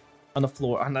yard, on the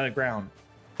floor, on the ground.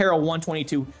 Harrell,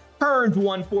 122. Hearns,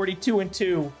 142 and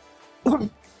 2.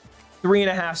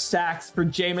 3.5 sacks for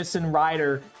Jamison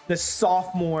Ryder, the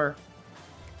sophomore.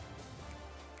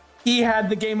 He had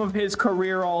the game of his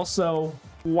career also.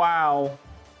 Wow.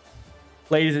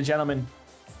 Ladies and gentlemen,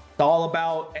 it's all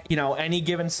about, any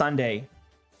given Sunday.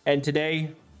 And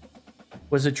today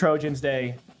was the Trojans'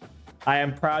 day. I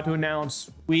am proud to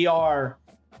announce we are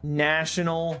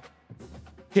national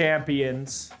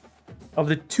champions. of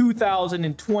the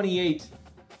 2028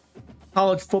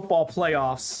 college football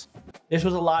playoffs. This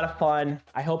was a lot of fun.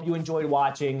 I hope you enjoyed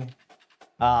watching.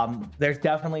 There's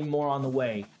definitely more on the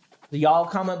way. So y'all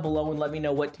comment below and let me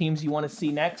know what teams you want to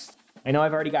see next. I know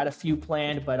I've already got a few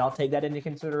planned, but I'll take that into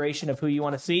consideration of who you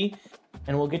want to see,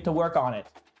 and we'll get to work on it.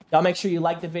 Y'all make sure you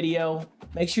like the video.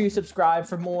 Make sure you subscribe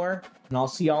for more, and I'll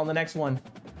see y'all in the next one.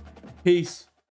 Peace.